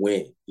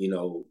 win, you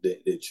know,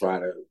 they try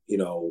to, you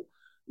know,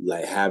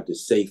 like, have the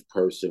safe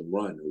person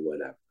run or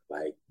whatever.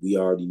 Like, we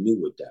already knew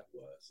what that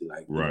was.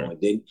 Like, right.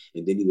 You know,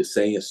 and then he was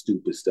saying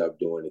stupid stuff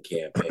during the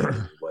campaign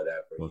or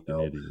whatever, you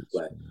know, idiots,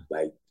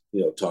 like, you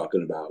know,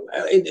 talking about,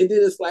 and then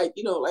it's like,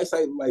 you know, like,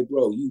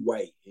 bro, you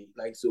white.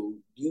 Like, so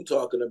you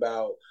talking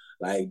about,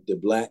 like, the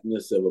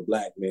blackness of a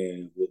black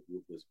man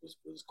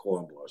was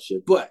cornball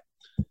shit. But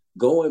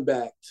going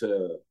back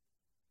to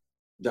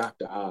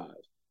Dr.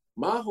 Oz,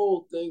 my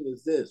whole thing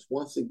is this,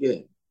 once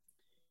again,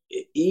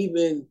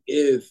 even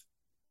if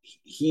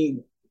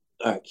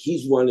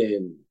he's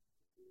running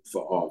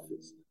for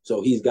office,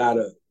 so he's got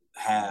to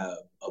have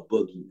a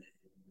boogeyman,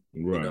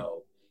 right. You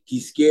know?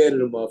 He's scared of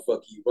the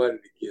motherfucker he running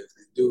against.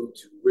 This dude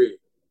too real.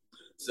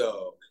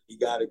 So he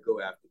got to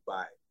go after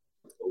Biden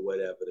or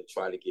whatever to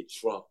try to get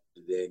Trump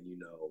to then, you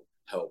know,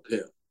 help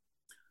him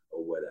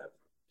or whatever.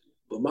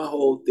 But my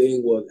whole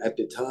thing was, at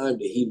the time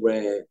that he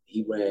ran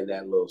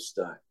that little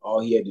stunt. All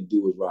he had to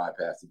do was ride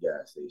past the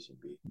gas station,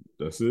 B.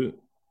 That's it.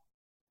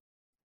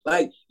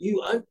 Like,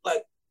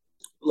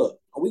 look,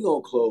 we're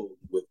gonna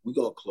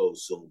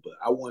close soon, but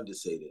I wanted to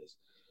say this.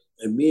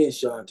 And me and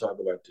Sean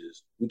talked about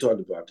this. We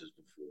talked about this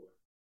before.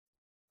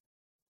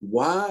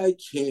 Why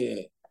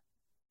can't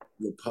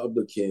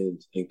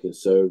Republicans and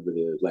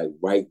conservatives, like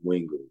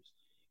right-wingers,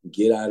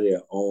 get out of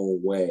their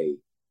own way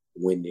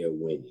when they're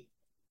winning?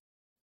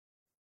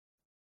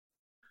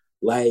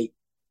 Like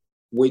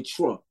with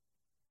Trump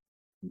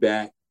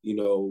back, you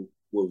know,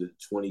 what was it,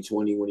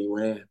 2020 when he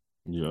ran?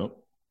 Yep.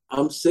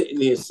 I'm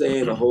sitting here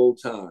saying the whole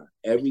time,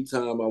 every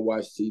time I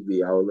watch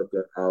TV, I'll look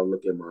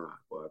at my,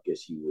 well, I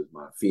guess she was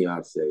my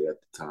fiance at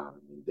the time,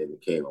 and then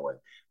it came away,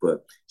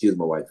 but she was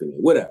my wife anyway,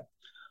 whatever.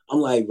 I'm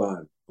like,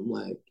 Vaughn,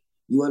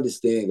 you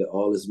understand that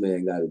all this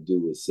man got to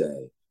do is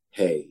say,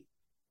 hey,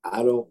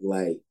 I don't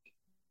like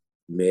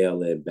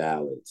mail-in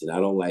ballots, and I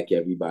don't like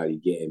everybody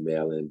getting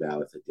mail-in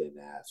ballots that didn't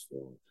ask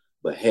for them.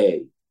 But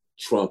hey,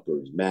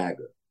 Trumpers,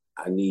 MAGA,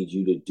 I need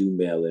you to do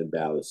mail-in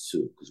ballots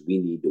too, because we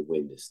need to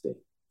win this thing.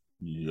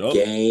 Yep.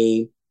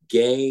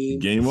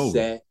 Game over.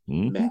 Set,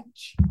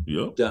 match.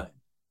 Yep.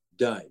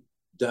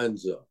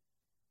 Donezo.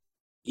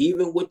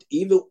 Even with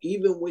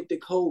the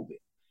COVID,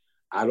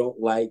 I don't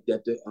like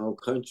that the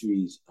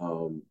country's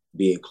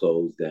being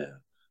closed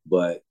down.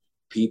 But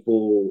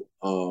people,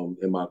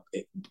 and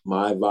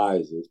my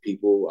advisors,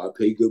 people, I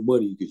pay good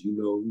money because you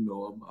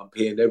know I'm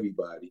paying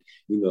everybody.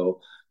 You know,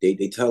 they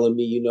telling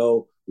me, you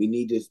know, we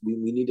need this, we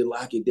need to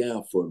lock it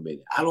down for a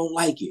minute. I don't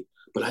like it,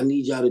 but I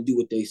need y'all to do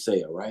what they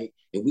say, all right?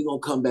 And we're gonna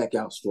come back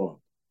out strong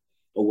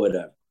or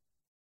whatever.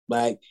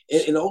 Like,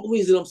 and the only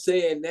reason I'm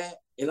saying that,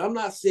 and I'm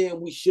not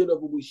saying we should have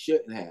or we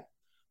shouldn't have,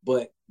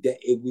 but that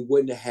if we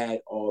wouldn't have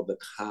had all the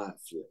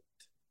conflict,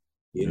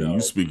 you know.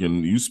 You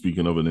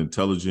speaking of an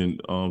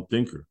intelligent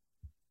thinker.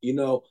 You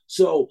know,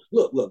 so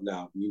look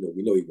now, you know,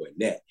 we know he wasn't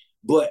that.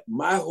 But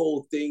my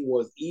whole thing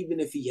was, even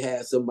if he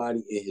had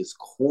somebody in his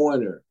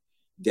corner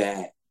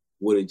that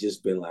would have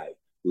just been like,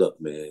 look,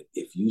 man,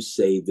 if you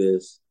say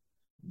this,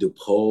 the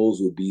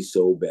polls will be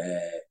so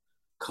bad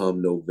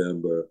come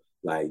November,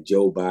 like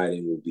Joe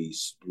Biden will be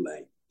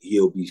like,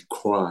 he'll be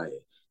crying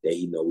that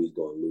he know he's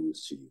going to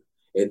lose to you.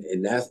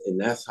 And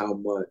that's how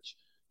much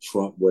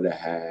Trump would have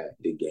had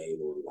the game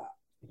on lock.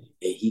 And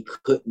he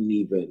couldn't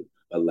even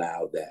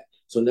allow that.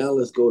 So now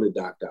let's go to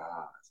Dr.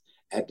 Oz.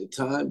 At the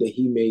time that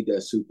he made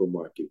that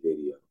supermarket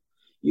video,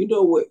 you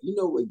know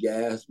what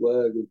gas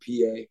was in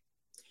PA?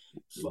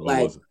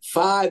 Like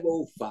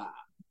 505.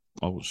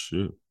 Oh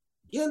shit.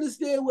 You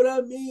understand what I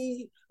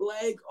mean?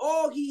 Like,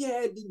 all he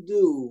had to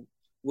do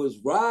was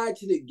ride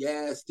to the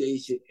gas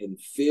station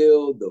and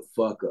fill the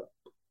fuck up.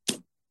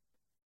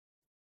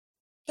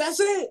 That's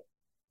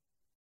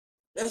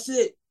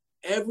it.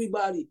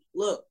 Everybody,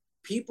 look,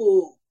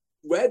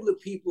 regular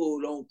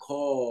people don't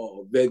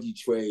call veggie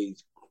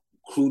trays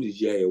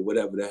crudité or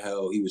whatever the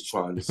hell he was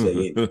trying to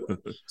say anyway.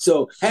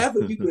 So half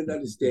of people didn't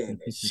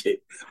understand that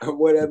shit or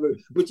whatever.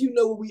 But you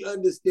know what we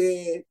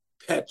understand?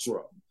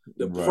 Petrol,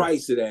 the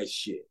price of that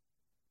shit.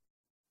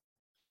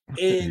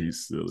 And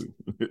he's silly.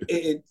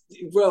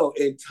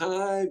 and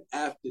time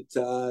after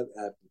time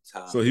after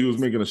time. So he was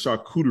making a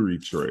charcuterie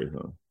tray,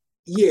 huh?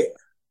 Yeah.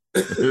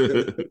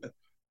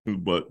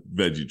 But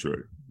veggie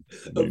tray.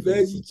 A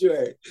veggie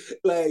tray.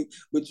 Like,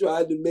 but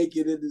tried to make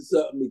it into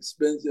something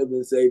expensive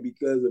and say,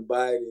 because of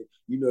Biden,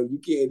 you know, you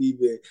can't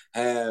even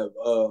have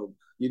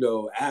you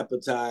know,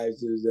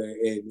 appetizers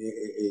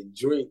and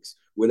drinks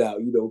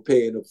without, you know,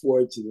 paying a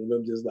fortune. And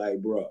I'm just like,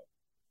 bro.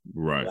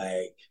 Right.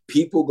 Like,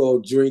 people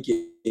go drink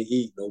and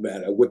eat no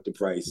matter what the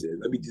price is.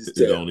 Let me just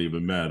tell you. It don't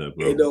even matter,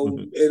 bro. It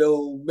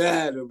don't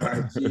matter,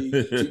 my G.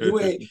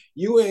 So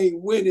you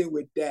ain't winning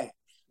with that.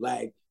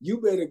 Like,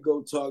 you better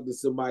go talk to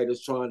somebody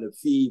that's trying to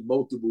feed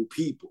multiple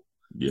people.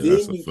 Yeah,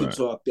 that's Then a you can fact.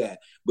 talk that.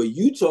 But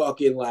you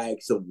talking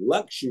like some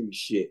luxury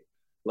shit,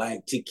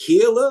 like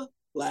tequila,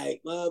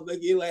 like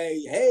motherfucker, like,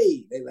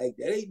 hey, they like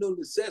that ain't no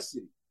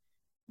necessity,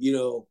 you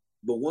know.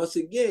 But once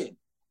again,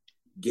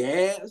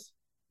 gas,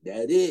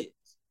 that is.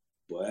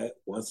 But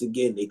once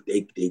again,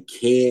 they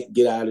can't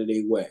get out of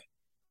their way.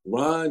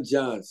 Ron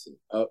Johnson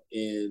up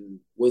in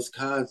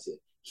Wisconsin,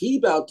 he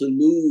about to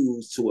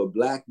lose to a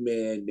black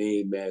man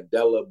named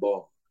Mandela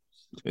Barnes.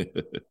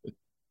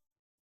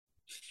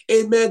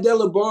 And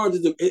Mandela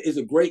Barnes is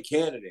a great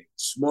candidate,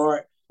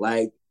 smart,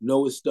 like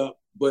know his stuff.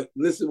 But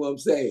listen to what I'm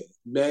saying.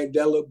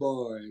 Mandela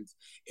Barnes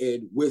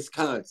in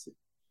Wisconsin.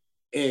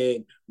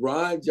 And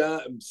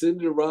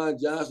Senator Ron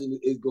Johnson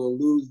is going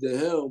to lose to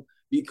him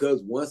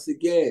because once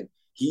again,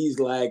 he's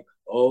like,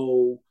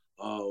 oh,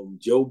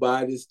 Joe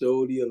Biden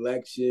stole the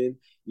election,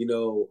 you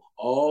know,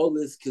 all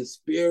this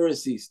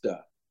conspiracy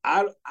stuff.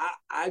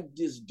 I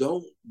just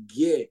don't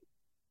get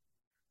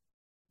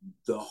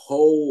the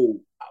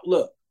whole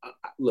look.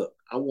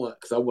 I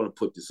want to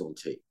put this on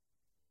tape.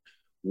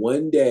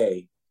 One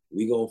day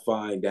we gonna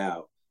find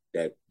out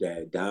that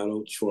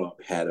Donald Trump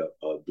had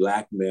a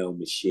blackmail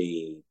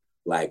machine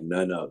like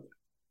none other.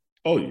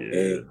 Oh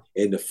yeah.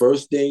 And the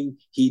first thing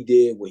he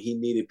did when he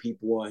needed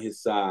people on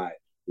his side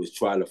was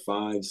try to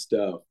find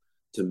stuff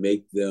to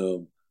make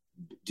them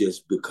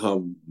just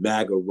become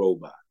MAGA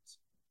robots.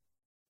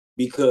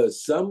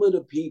 Because some of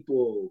the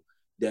people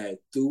that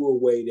threw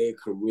away their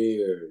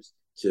careers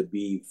to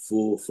be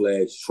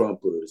full-fledged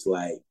Trumpers,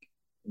 like,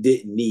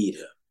 didn't need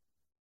him.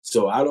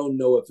 So I don't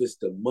know if it's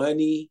the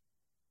money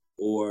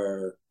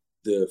or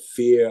the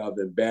fear of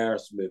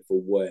embarrassment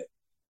for what,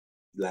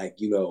 like,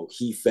 you know,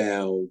 he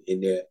found in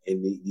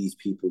these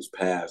people's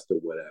past or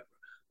whatever.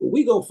 But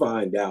we gonna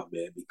find out,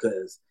 man,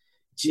 because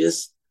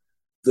just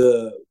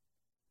for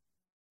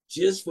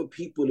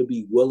people to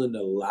be willing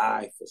to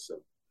lie for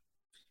something.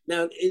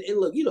 Now, and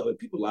look, you know,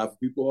 people lie for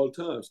people all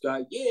the time,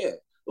 Scott. Yeah,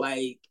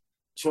 like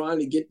trying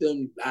to get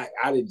them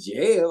out of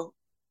jail.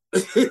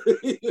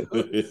 You know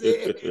what I'm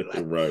saying?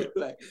 Like, right.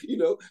 Like, you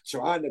know,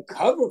 trying to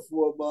cover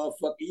for a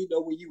motherfucker, you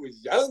know, when you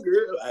was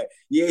younger. Like,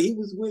 yeah, he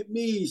was with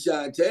me,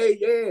 Shantae.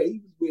 Yeah,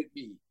 he was with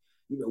me.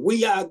 You know, where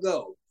y'all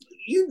go?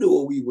 You knew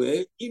where we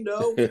went, you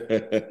know?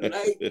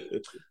 Like,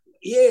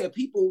 yeah,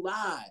 people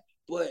lie.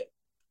 But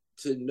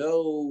to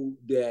know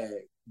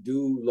that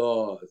dude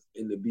lost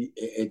and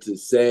to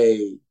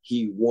say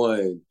he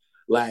won,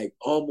 like,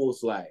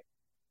 almost like,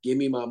 give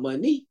me my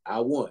money,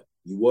 I won.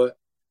 You what?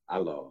 I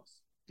lost.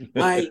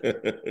 Like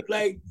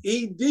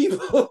he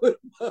devoted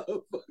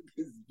motherfuckers.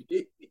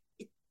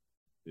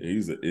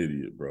 He's an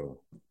idiot,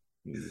 bro.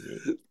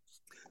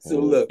 So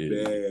look,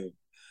 idiot. Man,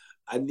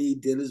 I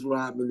need Dennis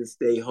Rodman to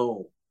stay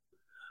home.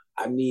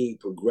 I need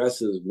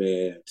progressives,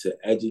 man, to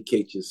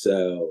educate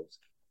yourselves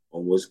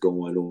on what's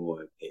going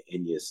on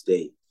in your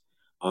state.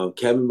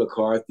 Kevin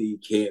McCarthy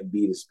can't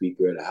be the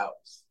Speaker of the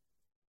House.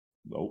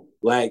 Nope.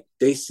 Like,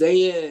 they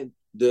saying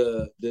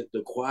the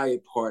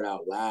quiet part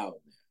out loud.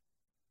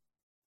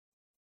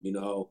 You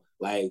know,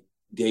 like,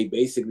 they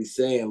basically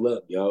saying,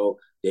 look, yo,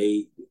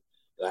 they,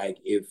 like,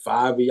 if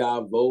 5 of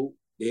y'all vote,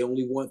 they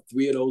only want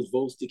 3 of those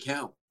votes to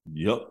count.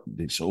 Yep,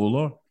 they sure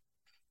are.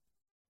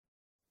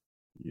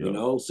 Yep. You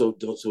know, so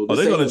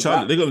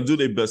they're gonna do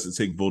their best to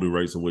take voting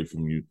rights away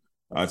from you.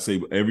 I'd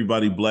say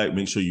everybody black,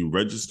 make sure you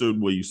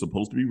registered where you're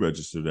supposed to be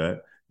registered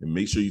at, and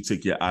make sure you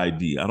take your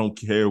ID. I don't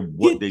care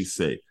what they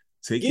say.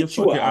 Take your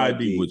fucking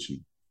ID with you.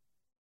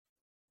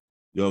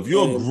 Yo, if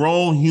you're a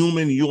grown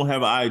human, you don't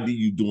have an ID,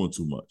 you're doing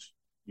too much.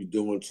 You're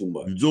doing too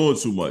much. You're doing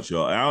too much,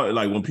 y'all.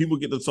 Like, when people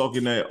get to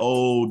talking that,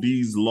 oh,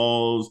 these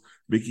laws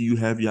making you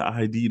have your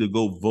ID to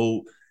go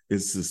vote,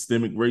 it's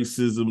systemic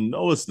racism.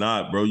 No, it's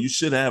not, bro. You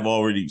should have your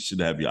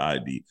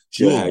ID.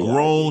 You're a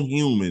grown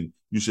human.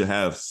 You should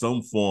have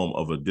some form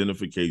of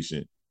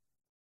identification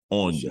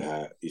on you.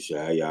 You should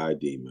have your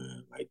ID,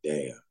 man. Like,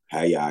 damn,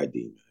 have your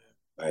ID,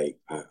 man. Like,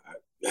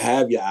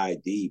 have your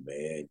ID,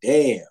 man.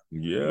 Damn.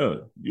 Yeah,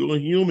 you're a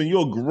human.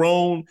 You're a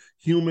grown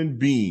human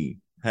being.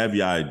 Have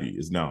your ID.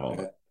 It's not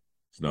hard.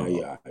 It's not hard.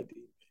 Your ID.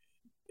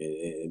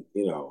 And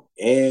you know,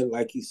 and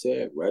like he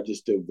said,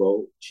 register,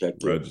 vote, check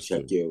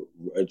your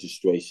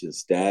registration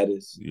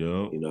status.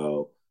 Yeah. You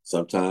know,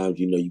 sometimes,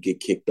 you know, you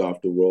get kicked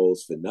off the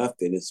rolls for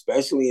nothing,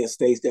 especially in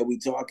states that we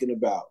talking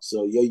about.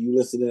 So, yo, you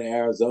listening in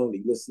Arizona,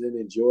 you listening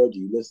in Georgia,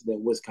 you listening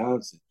in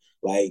Wisconsin.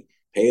 Like,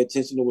 pay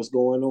attention to what's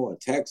going on.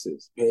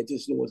 Texas, pay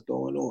attention to what's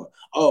going on.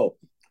 Oh,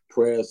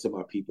 prayers to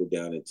my people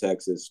down in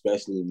Texas,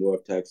 especially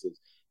North Texas,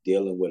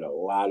 dealing with a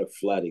lot of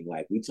flooding.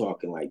 Like, we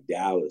talking like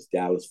Dallas,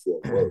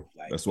 Fort Worth.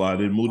 Like, that's why I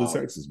didn't move to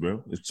Texas,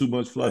 bro. It's too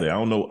much flooding. I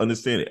don't know.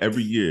 Understand it.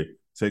 Every year,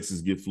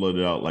 Texas get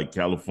flooded out like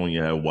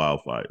California had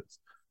wildfires.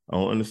 I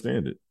don't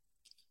understand it.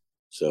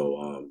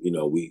 So, you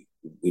know, we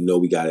know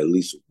we got at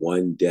least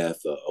one death.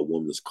 A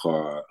woman's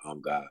car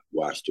got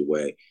washed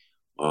away.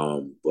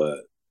 But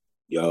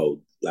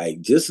yo,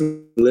 like, just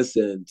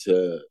listen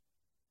to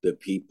the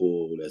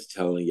people that's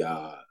telling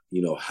y'all,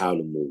 you know, how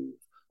to move.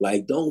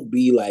 Like, don't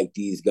be like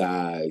these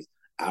guys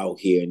out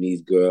here and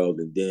these girls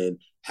and then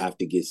have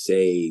to get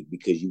saved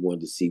because you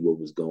wanted to see what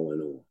was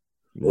going on.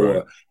 Right.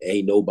 Or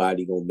ain't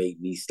nobody gonna make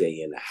me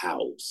stay in the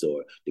house,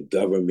 or the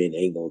government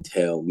ain't gonna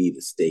tell me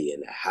to stay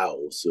in the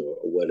house, or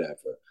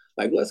whatever.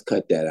 Like, let's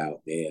cut that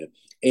out, man.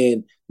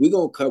 And we're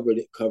gonna cover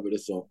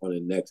this on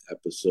the next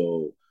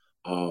episode.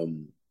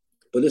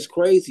 But it's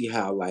crazy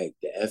how like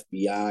the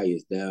FBI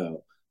is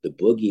now the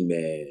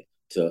boogeyman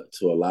to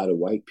a lot of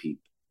white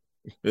people.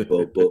 But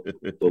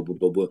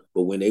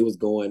when they was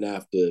going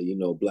after, you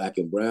know, black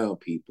and brown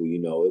people, you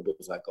know, it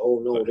was like,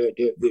 oh no, they're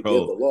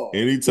the law.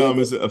 Anytime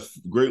it's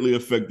greatly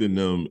affecting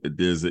them,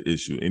 there's an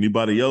issue.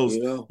 Anybody else,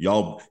 you know,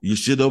 y'all, you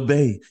should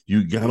obey.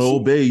 You gotta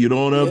obey. You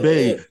don't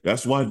obey.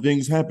 That's why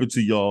things happen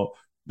to y'all.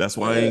 That's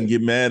why I didn't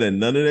get mad at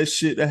none of that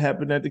shit that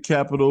happened at the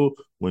Capitol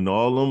when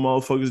all them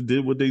motherfuckers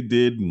did what they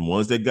did, and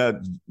ones that got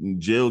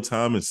jail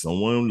time and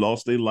someone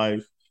lost their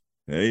life.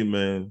 Hey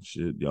man,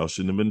 shit, y'all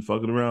shouldn't have been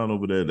fucking around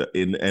over there.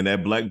 And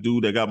that black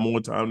dude that got more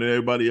time than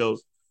everybody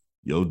else,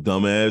 yo,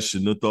 dumbass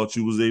shouldn't have thought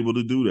you was able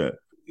to do that.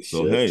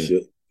 So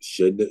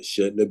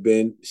shouldn't have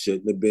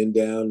been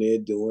down there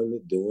doing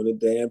the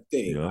damn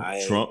thing.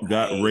 Yeah. Trump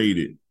got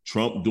raided.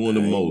 Trump doing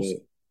the most.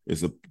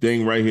 It's a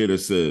thing right here that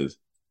says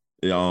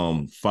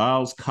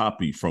files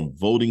copied from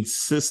voting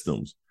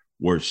systems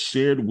were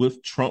shared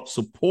with Trump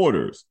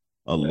supporters.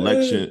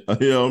 Election,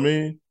 you know what I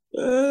mean?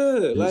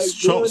 Like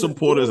Trump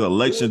supporters,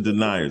 election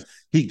deniers.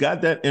 He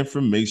got that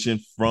information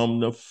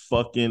from the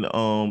fucking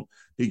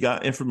he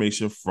got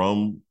information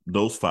from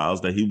those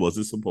files that he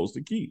wasn't supposed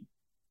to keep.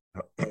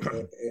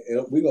 And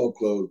we're gonna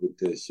close with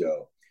this,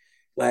 y'all.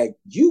 Like,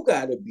 you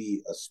gotta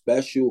be a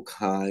special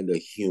kind of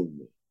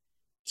human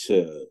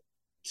to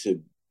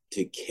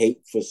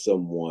cape for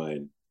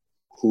someone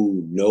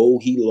who know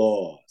he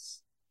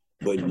lost,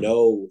 but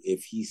know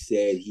if he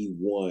said he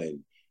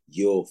won,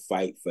 you'll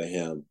fight for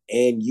him.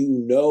 And you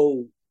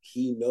know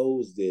he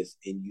knows this,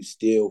 and you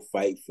still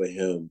fight for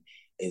him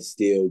and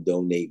still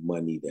donate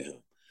money to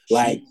him.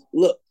 Like,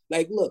 look,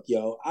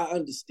 y'all, I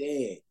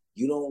understand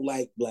you don't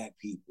like black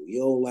people,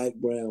 you don't like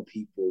brown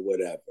people,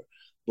 whatever.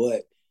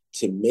 But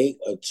to make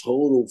a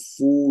total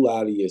fool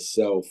out of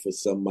yourself for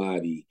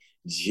somebody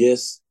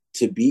just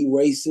to be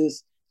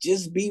racist,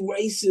 just be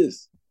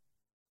racist.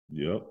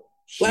 Yep.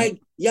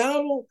 Like,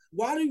 y'all don't,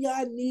 why do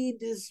y'all need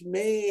this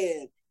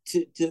man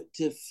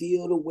to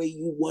feel the way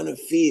you want to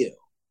feel?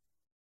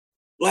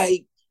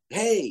 Like,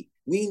 hey,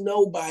 we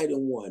know Biden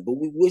won, but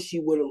we wish he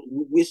would have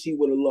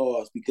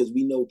lost, because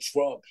we know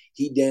Trump,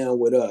 he down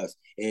with us,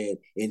 and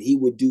he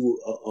would do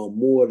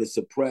more to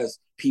suppress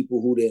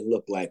people who didn't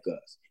look like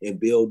us and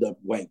build up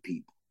white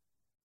people.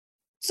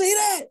 Say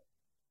that.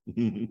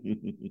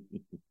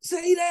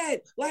 Say that.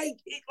 Like,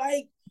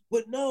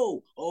 but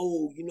no,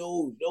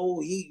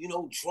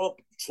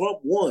 Trump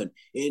won. And,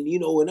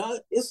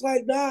 it's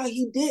like, nah,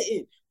 he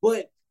didn't.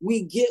 But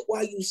we get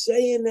why you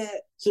saying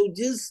that. So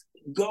just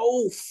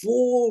go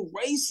full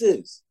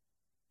racist.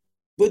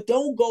 But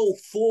don't go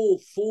full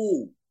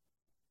fool.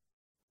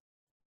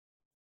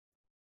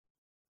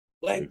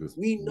 Like,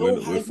 we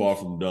know we're far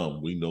from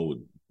dumb. We know it.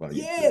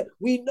 Yeah,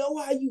 we know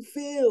how you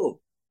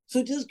feel.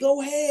 So just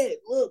go ahead.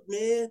 Look,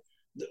 man,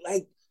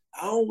 like,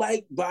 I don't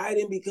like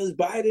Biden because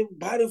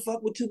Biden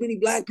fuck with too many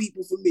black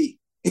people for me.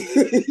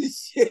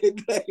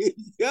 Shit, like,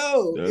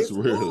 yo, that's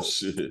real cool.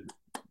 Shit.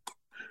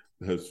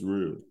 That's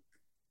real.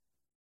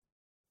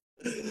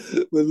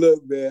 But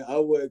look, man, I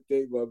want to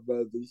thank my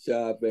brother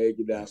LaShon for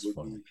hanging out with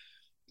me.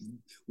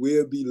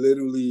 We'll be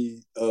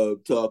literally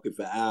talking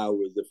for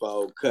hours if I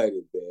don't cut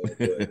it,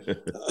 man.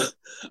 But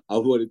I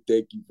want to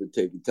thank you for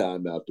taking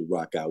time out to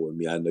rock out with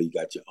me. I know you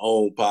got your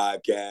own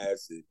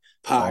podcast and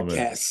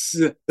podcasts,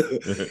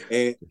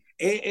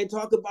 and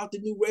talk about the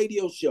new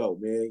radio show,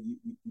 man.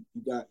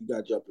 You got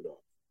to jump it off.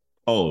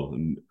 Oh,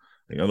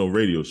 I got no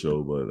radio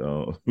show,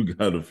 but we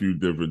got a few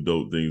different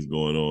dope things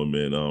going on,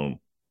 man.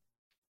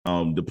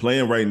 The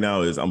plan right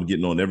now is I'm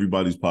getting on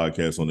everybody's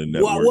podcast on the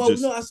network.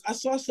 No, I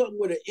saw something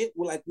where you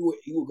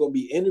were gonna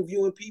be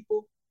interviewing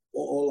people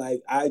on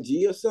like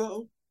IG or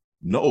something.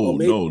 No.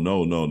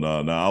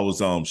 I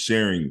was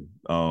sharing.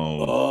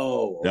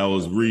 That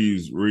was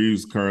Reeves.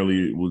 Reeves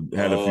currently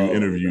had a few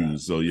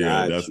interviews. So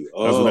yeah, that's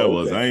what that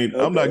was.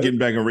 I'm not getting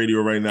back in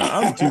radio right now.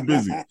 I'm too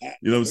busy.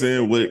 You know what I'm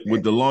saying?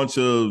 With the launch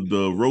of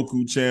the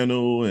Roku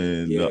channel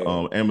and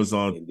the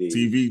Amazon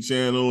TV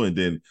channel, and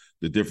then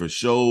the different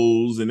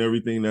shows and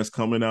everything that's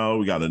coming out.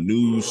 We got a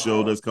news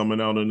show that's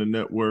coming out on the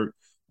network.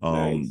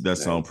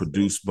 That's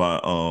produced by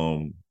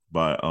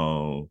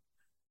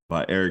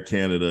Eric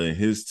Canada and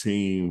his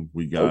team.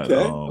 We got we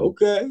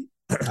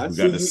got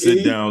the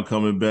sit down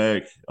coming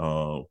back.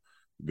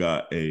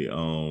 Got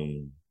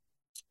a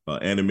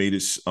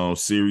animated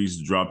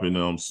series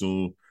dropping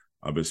soon.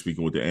 I've been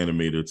speaking with the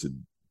animator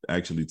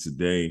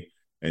today.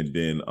 And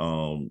then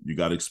you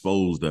got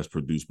Exposed, that's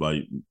produced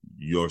by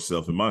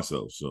yourself and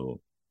myself.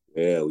 So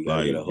yeah, we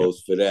gotta get a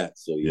host for that.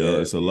 So yeah,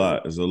 it's a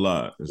lot. It's a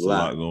lot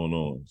going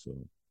on. So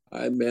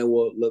all right, man.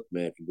 Well, look,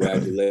 man,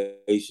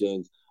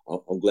 congratulations.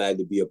 I'm glad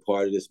to be a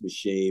part of this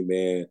machine,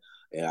 man.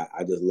 And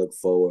I just look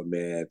forward,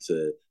 man,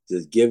 to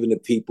just giving the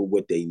people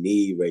what they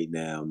need right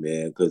now,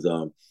 man. Because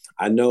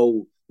I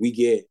know we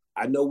get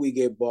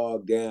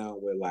bogged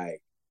down with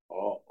like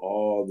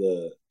all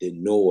the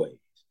noise.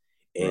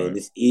 And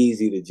it's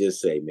easy to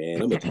just say,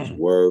 man, I'm gonna just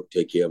work,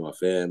 take care of my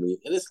family.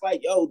 And it's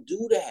like, yo,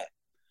 do that.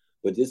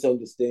 But just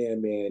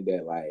understand, man,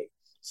 that like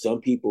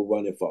some people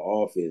running for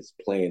office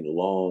playing the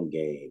long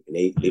game. And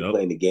they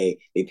playing the game,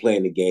 they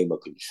playing the game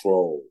of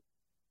control.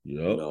 You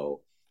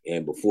know,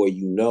 and before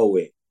you know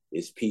it,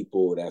 it's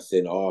people that's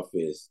in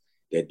office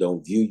that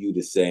don't view you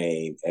the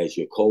same as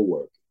your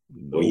coworker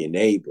or your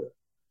neighbor.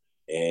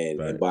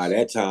 And by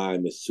that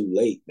time, it's too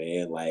late,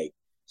 man. Like,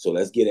 so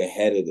let's get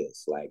ahead of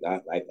this. Like,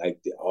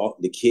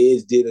 the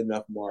kids did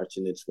enough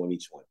marching in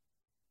 2020.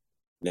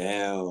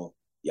 Now,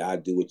 y'all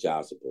do what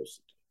y'all supposed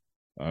to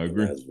do. I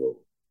agree.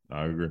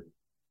 I agree.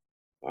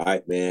 All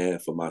right, man.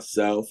 For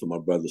myself and my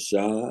brother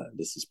Sean,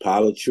 this is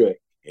Politricked,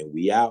 and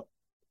we out.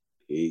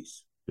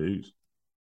 Peace. Peace.